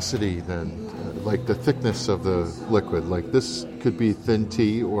viscosity then? Like the thickness of the liquid? Like this could be thin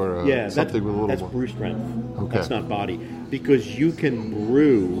tea or something with a little that's more. brew strength. Okay. That's not body. Because you can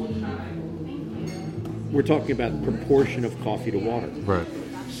brew, we're talking about proportion of coffee to water. Right.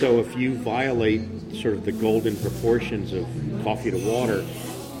 So if you violate sort of the golden proportions of coffee to water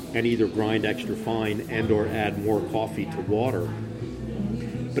and either grind extra fine and or add more coffee to water,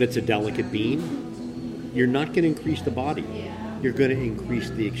 but it's a delicate bean, you're not going to increase the body. You're going to increase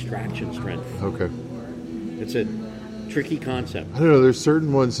the extraction strength. Okay. It's a tricky concept. I don't know. There's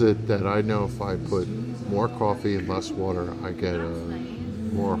certain ones that I know if I put more coffee and less water, I get a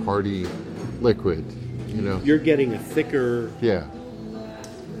more hearty liquid. You know. You're getting a thicker, Yeah.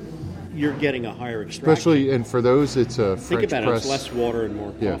 you're getting a higher extraction. Especially, and for those, it's a Think French about press. it, it's less water and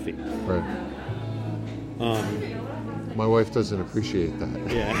more Yeah. coffee. Right. My wife doesn't appreciate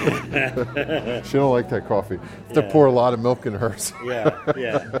that. Yeah. She don't like that coffee. Have to pour a lot of milk in hers. Yeah,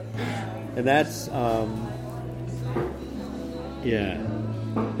 yeah. And that's, yeah.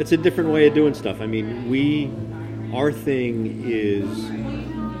 It's a different way of doing stuff. I mean, our thing is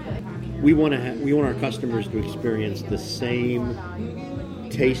we want our customers to experience the same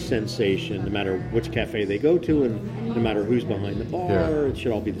taste sensation no matter which cafe they go to and no matter who's behind the bar. Yeah. It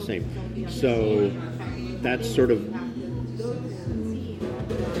should all be the same. So that's sort of,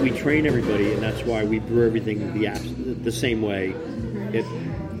 we train everybody, and that's why we brew everything the same way.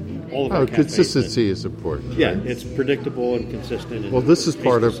 All of our cafes, Consistency is important. yeah, right? it's predictable and consistent. And Well, this is tastes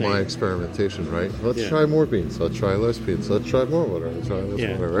part the of my same. experimentation, right? Let's Yeah. try more beans. Let's try less beans. Let's try more water. Let's try less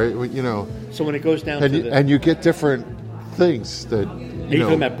Yeah. water, right? Well, you know, So when it goes down and to you, and you get different things that, are you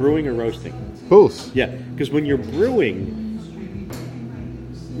talking about brewing or roasting? both. Yeah, because when you're brewing,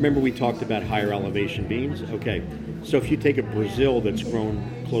 remember we talked about higher elevation beans? Okay, so if you take a Brazil that's grown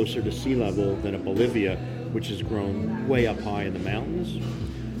closer to sea level than a Bolivia, which is grown way up high in the mountains,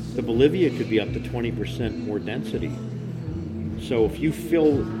 the Bolivia could be up to 20% more density. So if you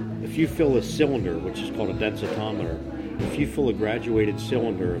fill a cylinder, which is called a densitometer, if you fill a graduated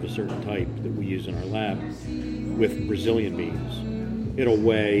cylinder of a certain type that we use in our lab with Brazilian beans, it'll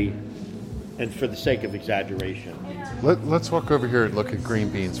weigh, and for the sake of exaggeration, Let's walk over here and look at green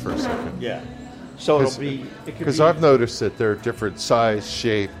beans for a second. yeah. So it'll be, it could Because be, I've noticed that they're different size,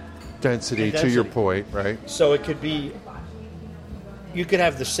 shape, density, And to your density. point, right? so it could be, you could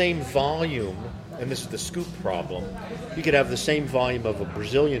have the same volume, and this is the scoop problem, you could have the same volume of a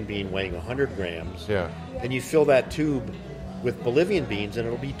Brazilian bean weighing 100 grams, Yeah. and you fill that tube with Bolivian beans and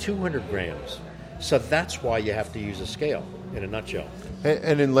it'll be 200 grams. So that's why you have to use a scale, in a nutshell.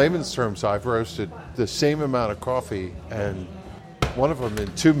 And in layman's terms, I've roasted the same amount of coffee, and one of them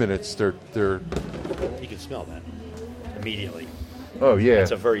in 2 minutes, they're You can smell that immediately. oh yeah,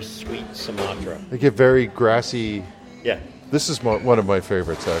 It's a very sweet Sumatra. they get very grassy. Yeah. This is one of my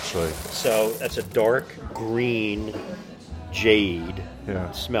favorites, actually. So that's a dark green jade.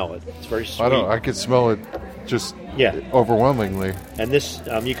 Yeah. Smell it. It's very sweet. I could smell it just Yeah. overwhelmingly. And this,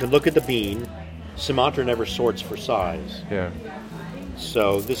 you can look at the bean. Sumatra never sorts for size. Yeah.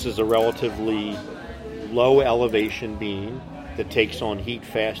 So this is a relatively low elevation bean that takes on heat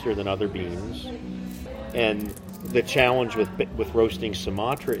faster than other beans. And the challenge with roasting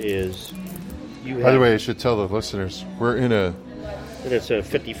Sumatra is you have... By the way, I should tell the listeners, we're in a And it's a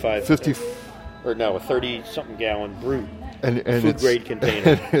 55... 50 Or no, a 30-something gallon brute. and food it's grade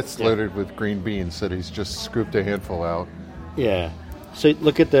container. and it's Yeah. loaded with green beans that he's just scooped a handful out. Yeah. So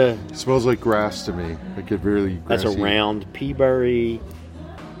look at the... It smells like grass to me. It get really grassy. That's a round peaberry.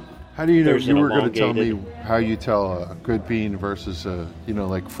 How do you know? There's You an were going to tell me elongated- how you tell a good bean versus a,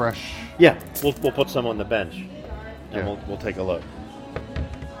 like fresh. Yeah, we'll put some on the bench, and Yeah. we'll take a look.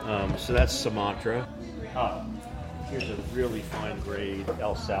 So that's Sumatra. Here's a really fine grade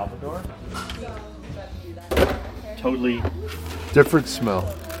El Salvador. Totally Different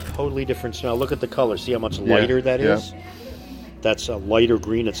smell. different smell. Look at the color. See how much lighter that yeah. is? That's a lighter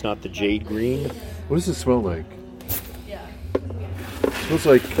green. It's not the jade green. What does it smell like? Yeah. It smells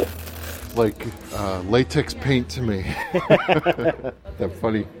like latex paint to me. That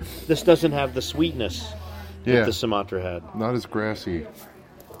funny. This doesn't have the sweetness Yeah. that the Sumatra had. Not as grassy.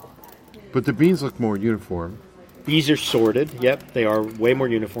 But the beans look more uniform. These are sorted. Yep, they are way more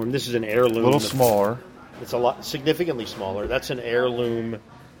uniform. This is an heirloom. A little smaller. It's a lot significantly smaller. That's an heirloom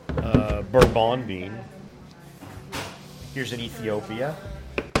Bourbon bean. Here's an Ethiopia.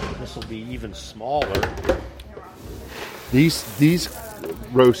 This will be even smaller. These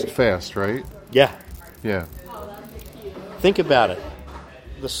roast fast, right? Yeah. Yeah. Think about it.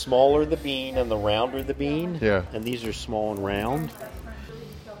 The smaller the bean and the rounder the bean. Yeah. And these are small and round.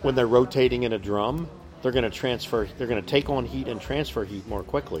 When they're rotating in a drum, they're going to transfer. They're going to take on heat and transfer heat more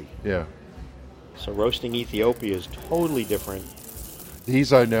quickly. Yeah. So roasting Ethiopia is totally different.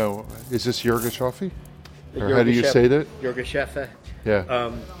 These I know. Is this Yirgacheffe? Or how do you say that? Yirgacheffe.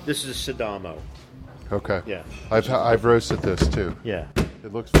 Yeah. This is Sidamo. Okay. Yeah. I've roasted this too. Yeah.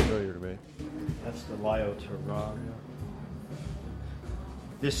 It looks familiar to me. That's the Lio Terraria.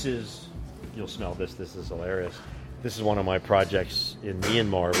 This is, you'll smell this. This is hilarious. This is one of my projects in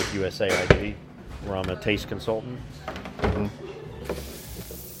Myanmar with USAID, where I'm a taste consultant. Mm-hmm.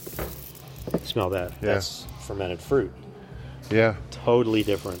 Smell that. Yeah. That's fermented fruit. Yeah. Totally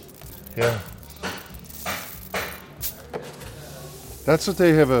different. Yeah. That's what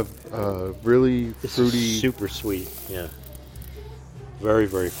they have a really This fruity. is super sweet. Yeah. Very,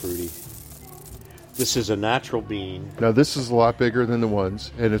 very fruity. This is a natural bean. Now this is a lot bigger than the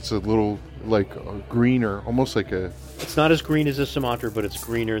ones, and it's a little greener, almost like a. It's not as green as the Sumatra, but it's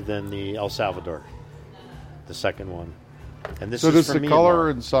greener than the El Salvador, the second one. And this So is does from the Myanmar. color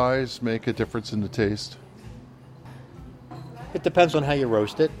and size make a difference in the taste? It depends on how you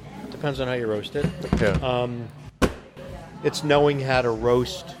roast it. Yeah. It's knowing how to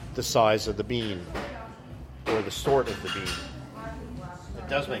roast the size of the bean or the sort of the bean. It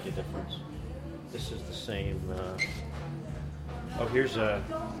does make a difference. This is the same. Here's a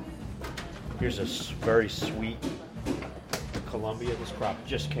very sweet Colombia. This crop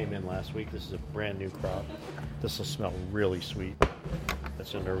just came in last week. This is a brand new crop. This will smell really sweet.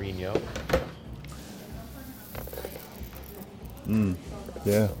 That's a Nariño.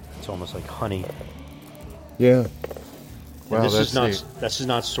 Yeah. It's almost like honey. Yeah. And Wow, this that's is not neat. this is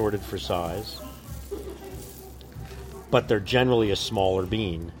not sorted for size, but they're generally a smaller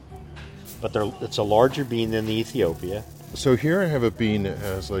bean. But it's a larger bean than the Ethiopia. So here I have a bean that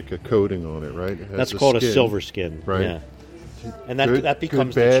has like a coating on it, right? It has That's called a skin. silver skin, Right. Yeah, and that Good, that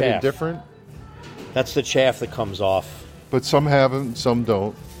becomes good, bad, the chaff. and different. That's the chaff that comes off. But some have them, some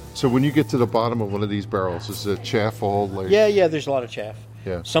don't. So when you get to the bottom of one of these barrels, is the chaff all like? Yeah. There's a lot of chaff.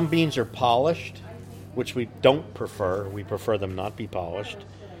 Yeah. Some beans are polished, which we don't prefer. We prefer them not be polished.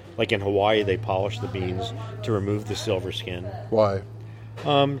 Like in Hawaii, they polish the beans to remove the silver skin. Why?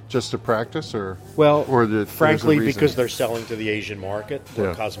 Just to practice, or Well, or there's a frankly, reason? because they're selling to the Asian market, where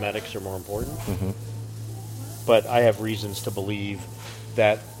Yeah. cosmetics are more important. Mm-hmm. But I have reasons to believe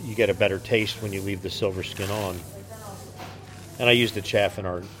that you get a better taste when you leave the silver skin on. And I use the chaff in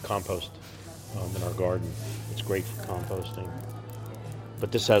our compost, in our garden. It's great for composting.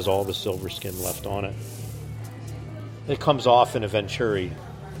 But this has all the silver skin left on it. It comes off in a venturi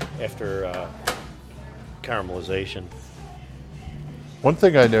after caramelization. One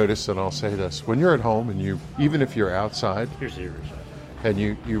thing I noticed, and I'll say this: when you're at home and even if you're outside Here's the original. and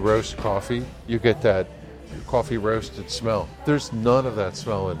you roast coffee, you get that coffee roasted smell. There's none of that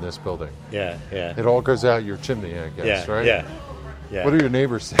smell in this building. Yeah. It all goes out your chimney, I guess, right? Yeah. What do your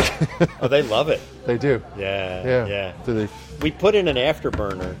neighbors think? Oh, they love it. They do. Yeah. Do they? We put in an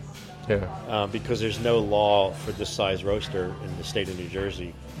afterburner Yeah. because there's no law for this size roaster in the state of New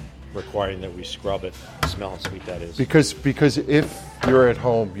Jersey requiring that we scrub it. Smell how sweet that is. Because if you're at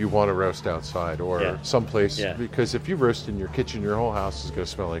home, you want to roast outside or Yeah. someplace. Yeah. Because if you roast in your kitchen, your whole house is going to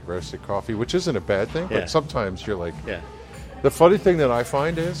smell like roasted coffee, which isn't a bad thing. Yeah. But sometimes you're like, Yeah. The funny thing that I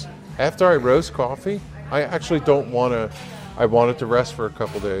find is after I roast coffee, I actually don't want to. I want it to rest for a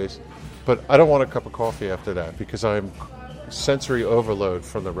couple days, but I don't want a cup of coffee after that because I'm sensory overload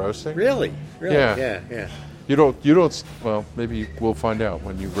from the roasting. Really? Yeah. Yeah. You don't. Well, maybe we'll find out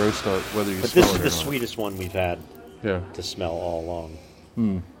when you roast whether you But smell this is it or the not. sweetest one we've had Yeah. to smell all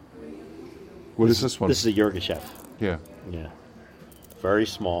along. What is this one? This is a Yirgacheffe. Yeah. Yeah. Very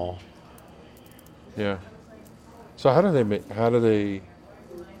small. Yeah. So how do they?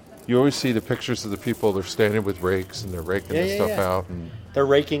 You always see the pictures of the people. They're standing with rakes and they're raking the stuff out. And They're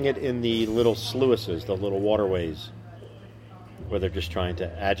raking it in the little sluices, the little waterways, where they're just trying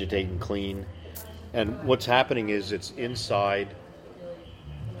to agitate and clean. And what's happening is it's inside.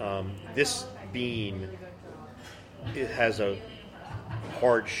 This bean, it has a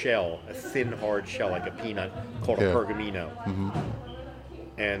hard shell, a thin hard shell like a peanut called a pergamino.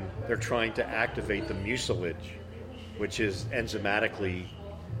 And they're trying to activate the mucilage, which is enzymatically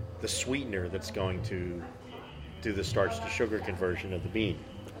the sweetener that's going to do the starch to sugar conversion of the bean.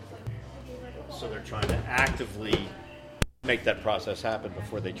 So they're trying to actively make that process happen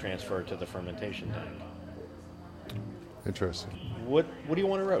before they transfer it to the fermentation tank. Interesting. What do you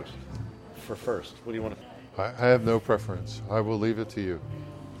want to roast for first? What do you want to... I have no preference. I will leave it to you.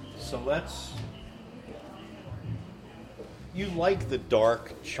 So let's... You like the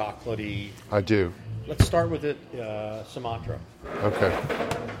dark, chocolatey... I do. Let's start with it, Sumatra. Okay.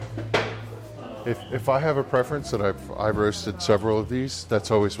 If I have a preference, that I've roasted several of these,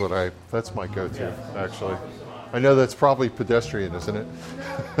 that's always that's my go-to, actually. I know that's probably pedestrian, isn't it?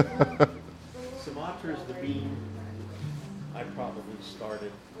 Sumatra is the bean I probably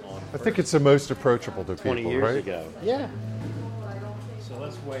started on I think it's the most approachable to 20 people, years right? ago. Yeah. So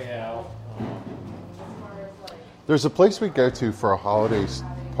let's weigh out. There's a place we go to for a holiday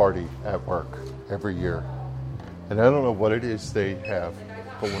party at work every year. And I don't know what it is they have,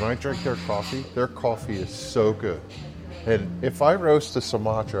 but when I drink their coffee is so good. And if I roast a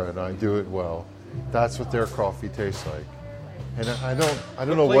Sumatra and I do it well, that's what their coffee tastes like. And I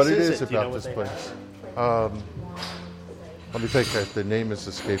don't know what it is about this place. Let me think. The name is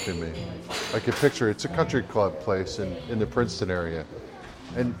escaping me. I can picture it's a country club place in the Princeton area,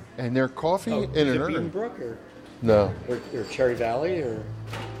 and their coffee in an urn. Beanbrook or No, or Cherry Valley or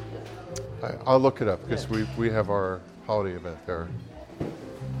I'll look it up because we have our holiday event there.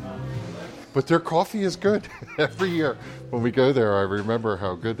 But their coffee is good every year. When we go there, I remember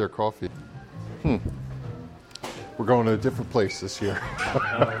how good their coffee. We're going to a different place this year.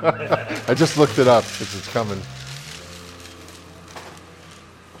 I just looked it up because it's coming.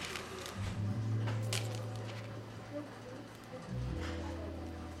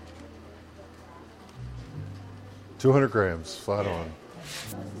 $200 grams, flat on.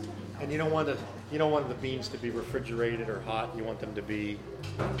 and you don't want the beans to be refrigerated or hot. You want them to be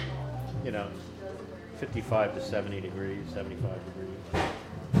 55 to 70 degrees, 75 degrees.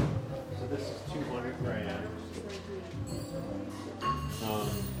 So this is 200 grams. I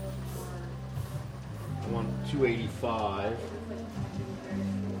want 285.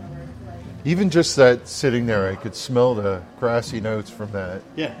 Even just that sitting there, I could smell the grassy notes from that.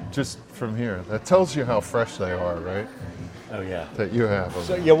 Yeah. Just from here. That tells you how fresh they are, right? Oh yeah. That you have them.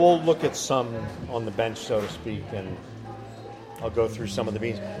 So yeah, we'll look at some on the bench, so to speak, and I'll go through some of the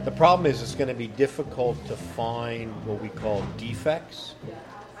beans. The problem is it's going to be difficult to find what we call defects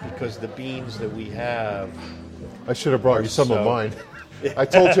because the beans that we have. I should have brought you some of mine. I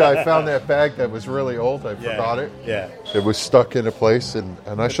told you I found that bag that was really old. I forgot it. Yeah. It was stuck in a place, and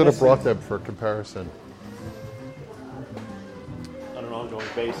I should have brought them for comparison. On an ongoing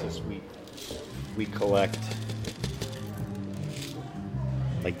basis, we collect.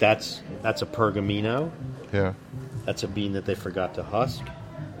 Like that's a pergamino. Yeah. That's a bean that they forgot to husk.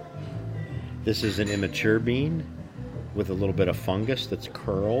 This is an immature bean with a little bit of fungus that's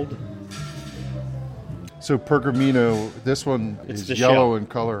curled. So pergamino, this one It's is the yellow shell. in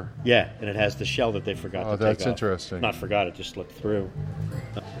color. Yeah, and it has the shell that they forgot to take That's off. interesting. Not forgot, it just slipped through.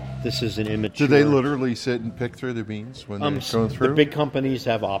 This is an immature. Do they literally sit and pick through the beans when they're going through? The big companies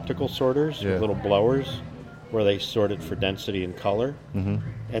have optical sorters Yeah. with little blowers where they sort it for density and color. Mm-hmm.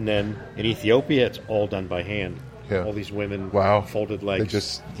 And then in Ethiopia, it's all done by hand. Yeah. All these women, Wow. folded legs. They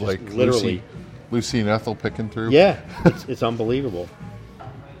just like literally. Lucy and Ethel picking through. Yeah, it's unbelievable.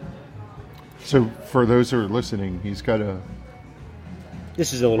 So for those who are listening, he's got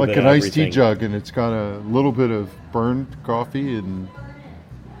This is a little like bit an of iced tea everything. jug, and it's got a little bit of burned coffee and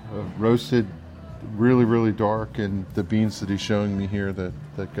roasted, really, really dark, and the beans that he's showing me here that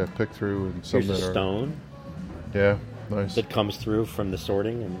got picked through, and some Here's that a are stone yeah, nice. that comes through from the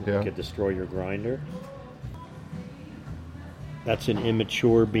sorting and Yeah. could destroy your grinder. That's an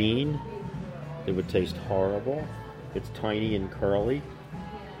immature bean. It would taste horrible. It's tiny and curly.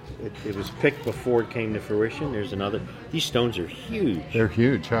 It was picked before it came to fruition. There's another. These stones are huge. They're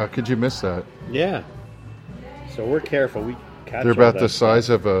huge. How could you miss that? Yeah. So we're careful. We catch They're all about that the stuff. size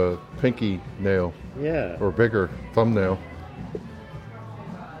of a pinky nail Yeah. or bigger thumbnail.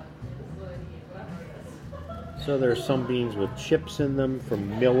 So there are some beans with chips in them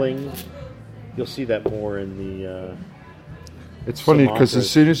from milling. You'll see that more in the. It's funny because as Sumatras.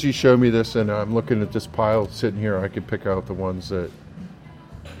 soon as you show me this and I'm looking at this pile sitting here, I could pick out the ones that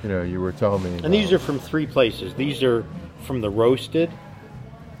you were telling me. And these are from three places. These are from the roasted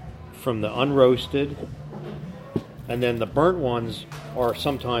from the unroasted, and then the burnt ones are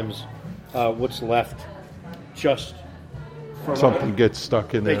sometimes what's left just from Something gets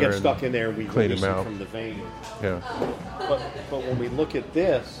stuck in there. They get stuck in there, and we clean release them them out. from the vein. Yeah. But when we look at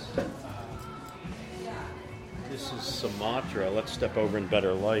this is Sumatra. Let's step over in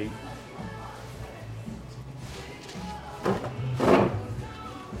better light.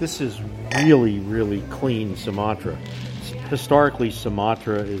 This is really, really clean Sumatra. Historically,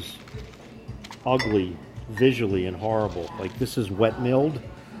 Sumatra is ugly visually and horrible. Like, this is wet milled.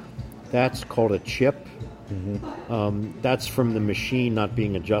 That's called a chip. That's from the machine not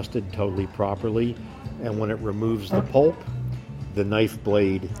being adjusted totally properly. And when it removes the pulp, the knife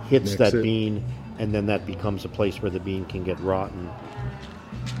blade hits Mix that it. bean, and then that becomes a place where the bean can get rotten.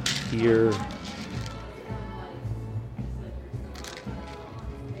 Here,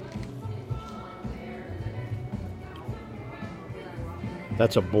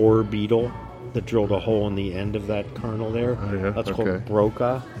 that's a borer beetle that drilled a hole in the end of that kernel there. Oh, yeah? That's Okay. called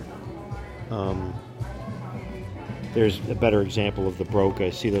broca. There's a better example of the broca.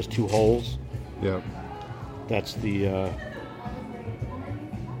 See those two holes? Yeah. That's the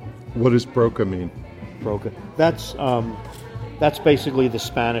What does broca mean? broca. That's basically the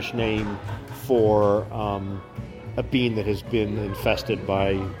Spanish name for a bean that has been infested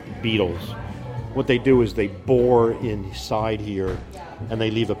by beetles. What they do is they bore inside here, and they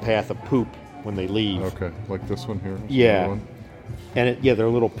leave a path of poop when they leave. Okay, like this one here. Is Yeah. the one? And they're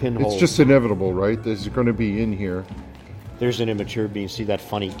little pinholes. It's just inevitable, right? There's going to be in here. There's an immature bean. See that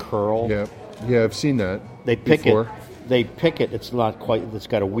funny curl? Yeah, yeah, I've seen that. They pick before. it. They pick it. It's not quite. It's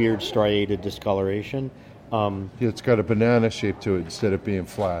got a weird striated discoloration. Yeah, it's got a banana shape to it instead of being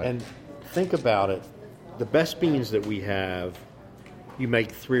flat. And think about it. The best beans that we have, you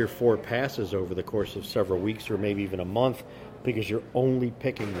make 3 or 4 passes over the course of several weeks or maybe even a month, because you're only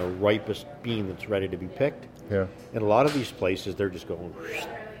picking the ripest bean that's ready to be picked. Yeah. In a lot of these places, they're just going,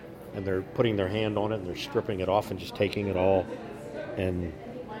 and they're putting their hand on it, and they're stripping it off and just taking it all, and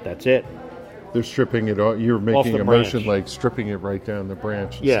that's it. They're stripping it off. You're making the a motion branch. like stripping it right down the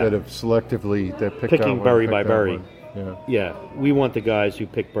branch Yeah. instead of selectively they pick Picking that one, berry pick by that berry. one. Yeah. Yeah, we want the guys who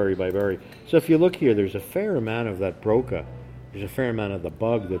pick berry by berry. So if you look here, there's a fair amount of that broca. There's a fair amount of the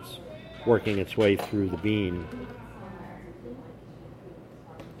bug that's working its way through the bean.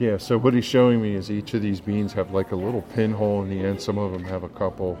 Yeah, so what he's showing me is each of these beans have like a little pinhole in the end. Some of them have a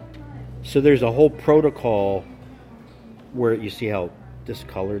couple. So there's a whole protocol where you see how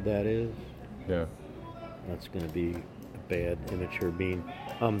discolored that is. Yeah. That's going to be a bad immature bean.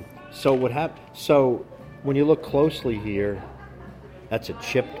 So what happened? So when you look closely here, that's a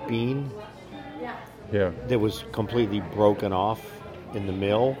chipped bean Yeah. that was completely broken off in the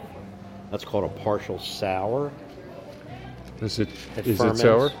mill. That's called a partial sour. Is it ferments.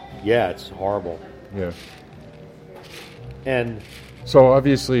 sour? Yeah, it's horrible. Yeah. And So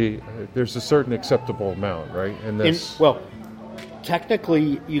obviously there's a certain acceptable amount, right? And that's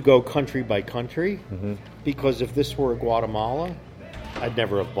technically you go country by country, because if this were Guatemala, I'd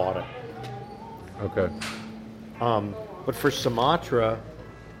never have bought it. okay. But for Sumatra,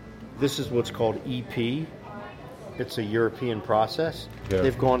 this is what's called EP. It's a European process. Yeah.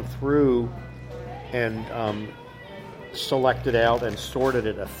 They've gone through and selected out and sorted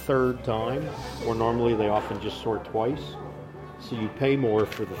it a third time, where normally they often just sort twice. So you pay more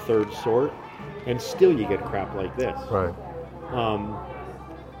for the third sort, and still you get crap like this. Right.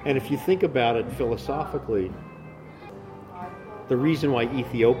 And if you think about it philosophically, the reason why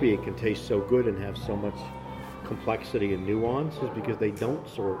Ethiopia can taste so good and have so much complexity and nuance is because they don't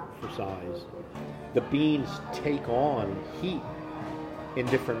sort for size. The beans take on heat in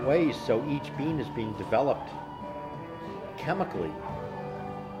different ways, so each bean is being developed chemically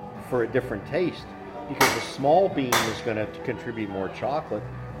for a different taste, because the small bean is going to contribute more chocolate,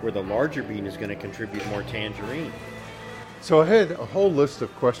 where the larger bean is going to contribute more tangerine. So I had a whole list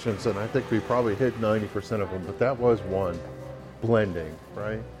of questions, and I think we probably hit 90% of them, but that was one. Blending,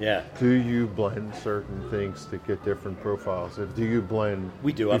 right? Yeah. Do you blend certain things to get different profiles? Do you blend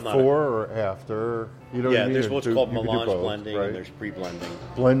We do. I'm not before or after? You know what I Yeah, mean? there's Or what's do- called you can do melange both, blending, right? and there's pre-blending.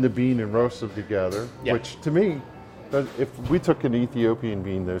 Blend the bean and roast them together, Yeah. which to me, if we took an Ethiopian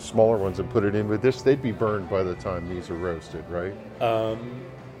bean, those smaller ones, and put it in with this, they'd be burned by the time these are roasted, right?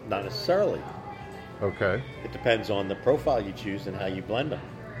 Not necessarily. Okay. It depends on the profile you choose and how you blend them.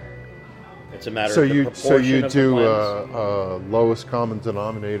 It's a matter So of the you proportion of the do blends. lowest common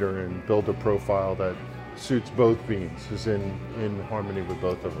denominator and build a profile that suits both beans, is in harmony with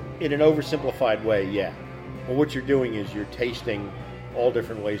both of them. In an oversimplified way, yeah. Well, what you're doing is you're tasting all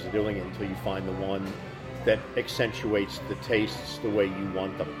different ways of doing it until you find the one that accentuates the tastes the way you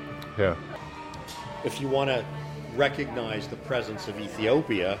want them. Yeah. If you want to recognize the presence of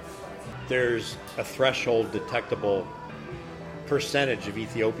Ethiopia, there's a threshold detectable percentage of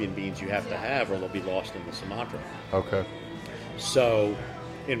Ethiopian beans you have to have, or they'll be lost in the Sumatra. Okay. So,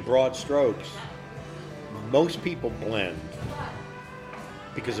 in broad strokes, most people blend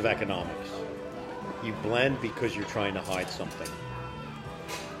because of economics. You blend because you're trying to hide something.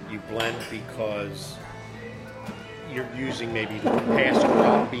 You blend because you're using maybe past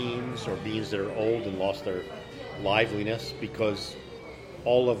crop beans or beans that are old and lost their liveliness, because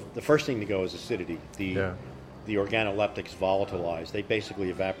all of the first thing to go is acidity. The organoleptics volatilize. They basically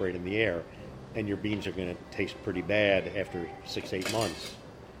evaporate in the air, and your beans are going to taste pretty bad after 6-8 months.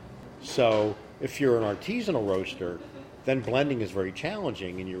 So if you're an artisanal roaster, then blending is very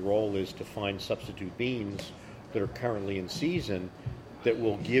challenging, and your role is to find substitute beans that are currently in season that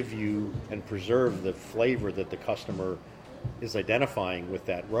will give you and preserve the flavor that the customer is identifying with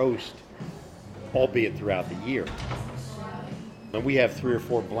that roast, albeit throughout the year. And we have 3 or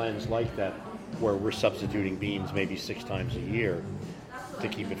 4 blends like that where we're substituting beans maybe 6 times a year to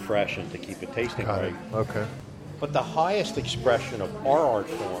keep it fresh and to keep it tasting right. Okay. But the highest expression of our art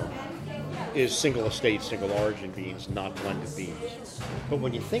form is single estate, single origin beans, not blended beans. But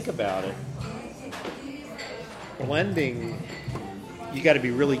when you think about it, blending, you got to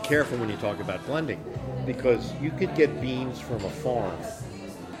be really careful when you talk about blending, because you could get beans from a farm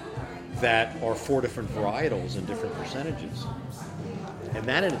that are 4 different varietals in different percentages. And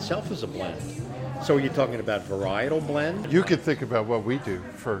that in itself is a blend. So you're talking about varietal blend? You could think about what we do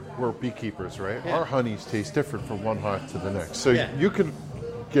we're beekeepers, right? Yeah. Our honeys taste different from one hive to the next. So Yeah. you could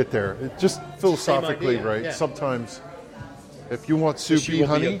get there. It just philosophically, idea, right? yeah. Sometimes if you want She sous will be a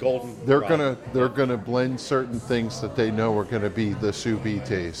honey, golden they're variety. gonna blend certain things that they know are gonna be the sous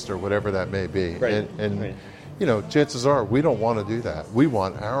taste or whatever that may be. Right. And Right. you know, chances are we don't want to do that. We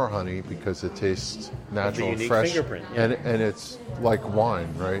want our honey because it tastes natural, unique fresh, fingerprint, yeah. and it's like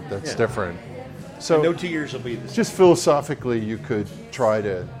wine, right? That's Yeah. different. So No 2 years will be the same. just philosophically, you could try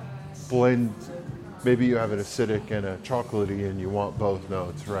to blend. Maybe you have an acidic and a chocolatey, and you want both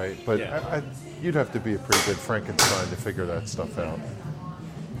notes, right? But Yeah. you'd have to be a pretty good Frankenstein to figure that stuff out.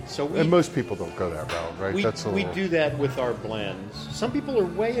 So And most people don't go that route, right? we That's a little, do that with our blends. Some people are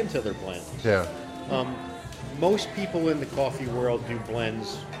way into their blends. yeah, Most people in the coffee world do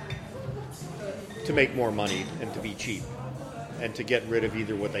blends to make more money and to be cheap, and to get rid of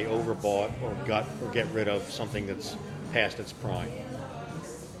either what they overbought or get rid of something that's past its prime.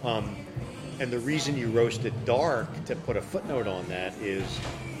 And the reason you roast it dark, to put a footnote on that, is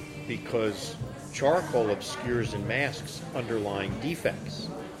because charcoal obscures and masks underlying defects.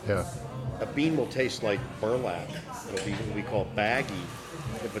 yeah. A bean will taste like burlap. It'll be what we call baggy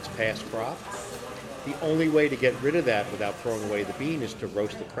if it's past crop. The only way to get rid of that without throwing away the bean is to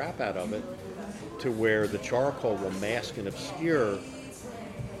roast the crap out of it to where the charcoal will mask and obscure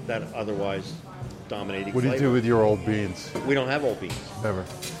that otherwise dominating What do you flavor. do with your old beans? We don't have old beans. Never.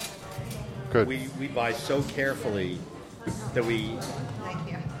 Good. We buy so carefully that we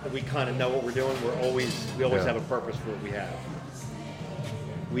kind of know what we're doing. We always Yeah. have a purpose for what we have.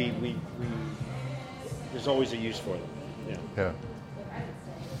 We there's always a use for them. Yeah. Yeah.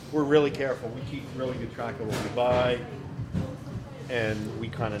 We're really careful. We keep really good track of what we buy, and we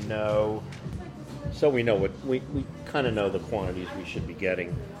kind of know. So we know what we kind of know the quantities we should be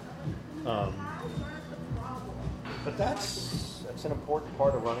getting. But that's an important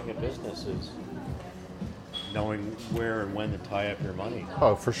part of running a business, is knowing where and when to tie up your money.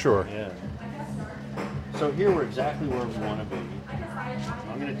 Oh, for sure. Yeah. So here we're exactly where we want to be.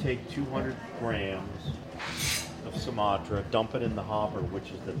 I'm going to take 200 grams of Sumatra, dump it in the hopper, which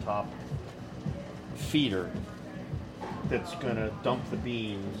is the top feeder that's going to dump the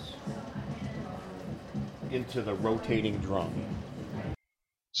beans into the rotating drum.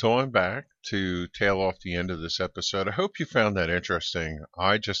 So I'm back to tail off the end of this episode. I hope you found that interesting.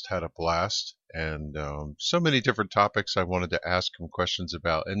 I just had a blast, and so many different topics I wanted to ask him questions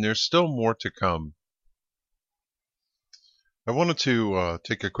about, and there's still more to come. I wanted to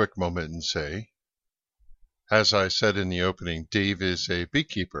take a quick moment and say, as I said in the opening, Dave is a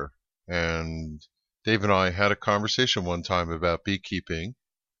beekeeper, and Dave and I had a conversation one time about beekeeping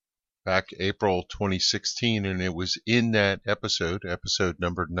back April 2016, and it was in that episode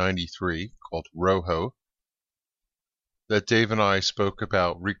number 93, called Rojo, that Dave and I spoke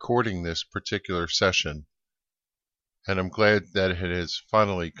about recording this particular session, and I'm glad that it has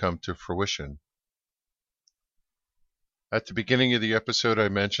finally come to fruition. At the beginning of the episode, I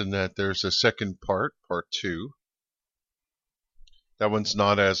mentioned that there's a second part 2. That one's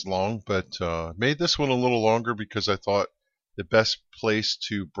not as long, but made this one a little longer because I thought the best place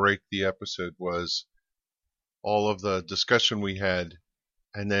to break the episode was all of the discussion we had,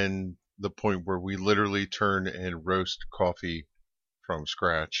 and then the point where we literally turn and roast coffee from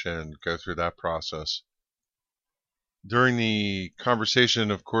scratch and go through that process. During the conversation,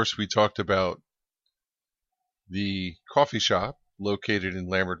 of course, we talked about the coffee shop located in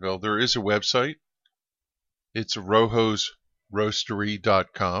Lambertville. There is a website. It's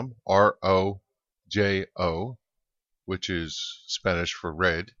rojosroastery.com, ROJO, which is Spanish for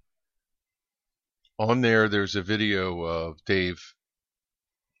red. On there's a video of Dave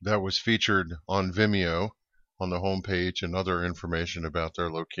that was featured on Vimeo on the homepage, and other information about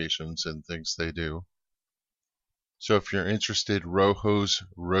their locations and things they do. So if you're interested,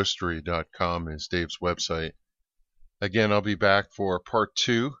 rojosroastery.com is Dave's website. Again, I'll be back for part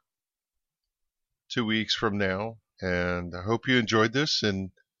 2 weeks from now, and I hope you enjoyed this and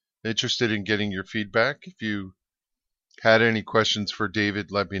interested in getting your feedback. If you had any questions for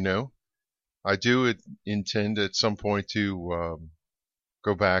David, let me know. I do intend at some point to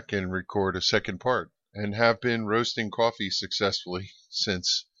go back and record a second part, and have been roasting coffee successfully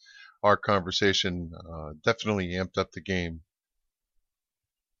since our conversation. Definitely amped up the game.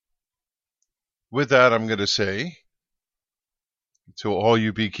 With that, I'm going to say to all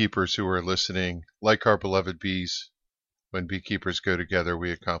you beekeepers who are listening, like our beloved bees, when beekeepers go together,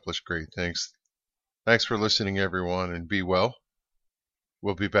 we accomplish great things. Thanks for listening, everyone, and be well.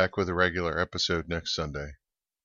 We'll be back with a regular episode next Sunday.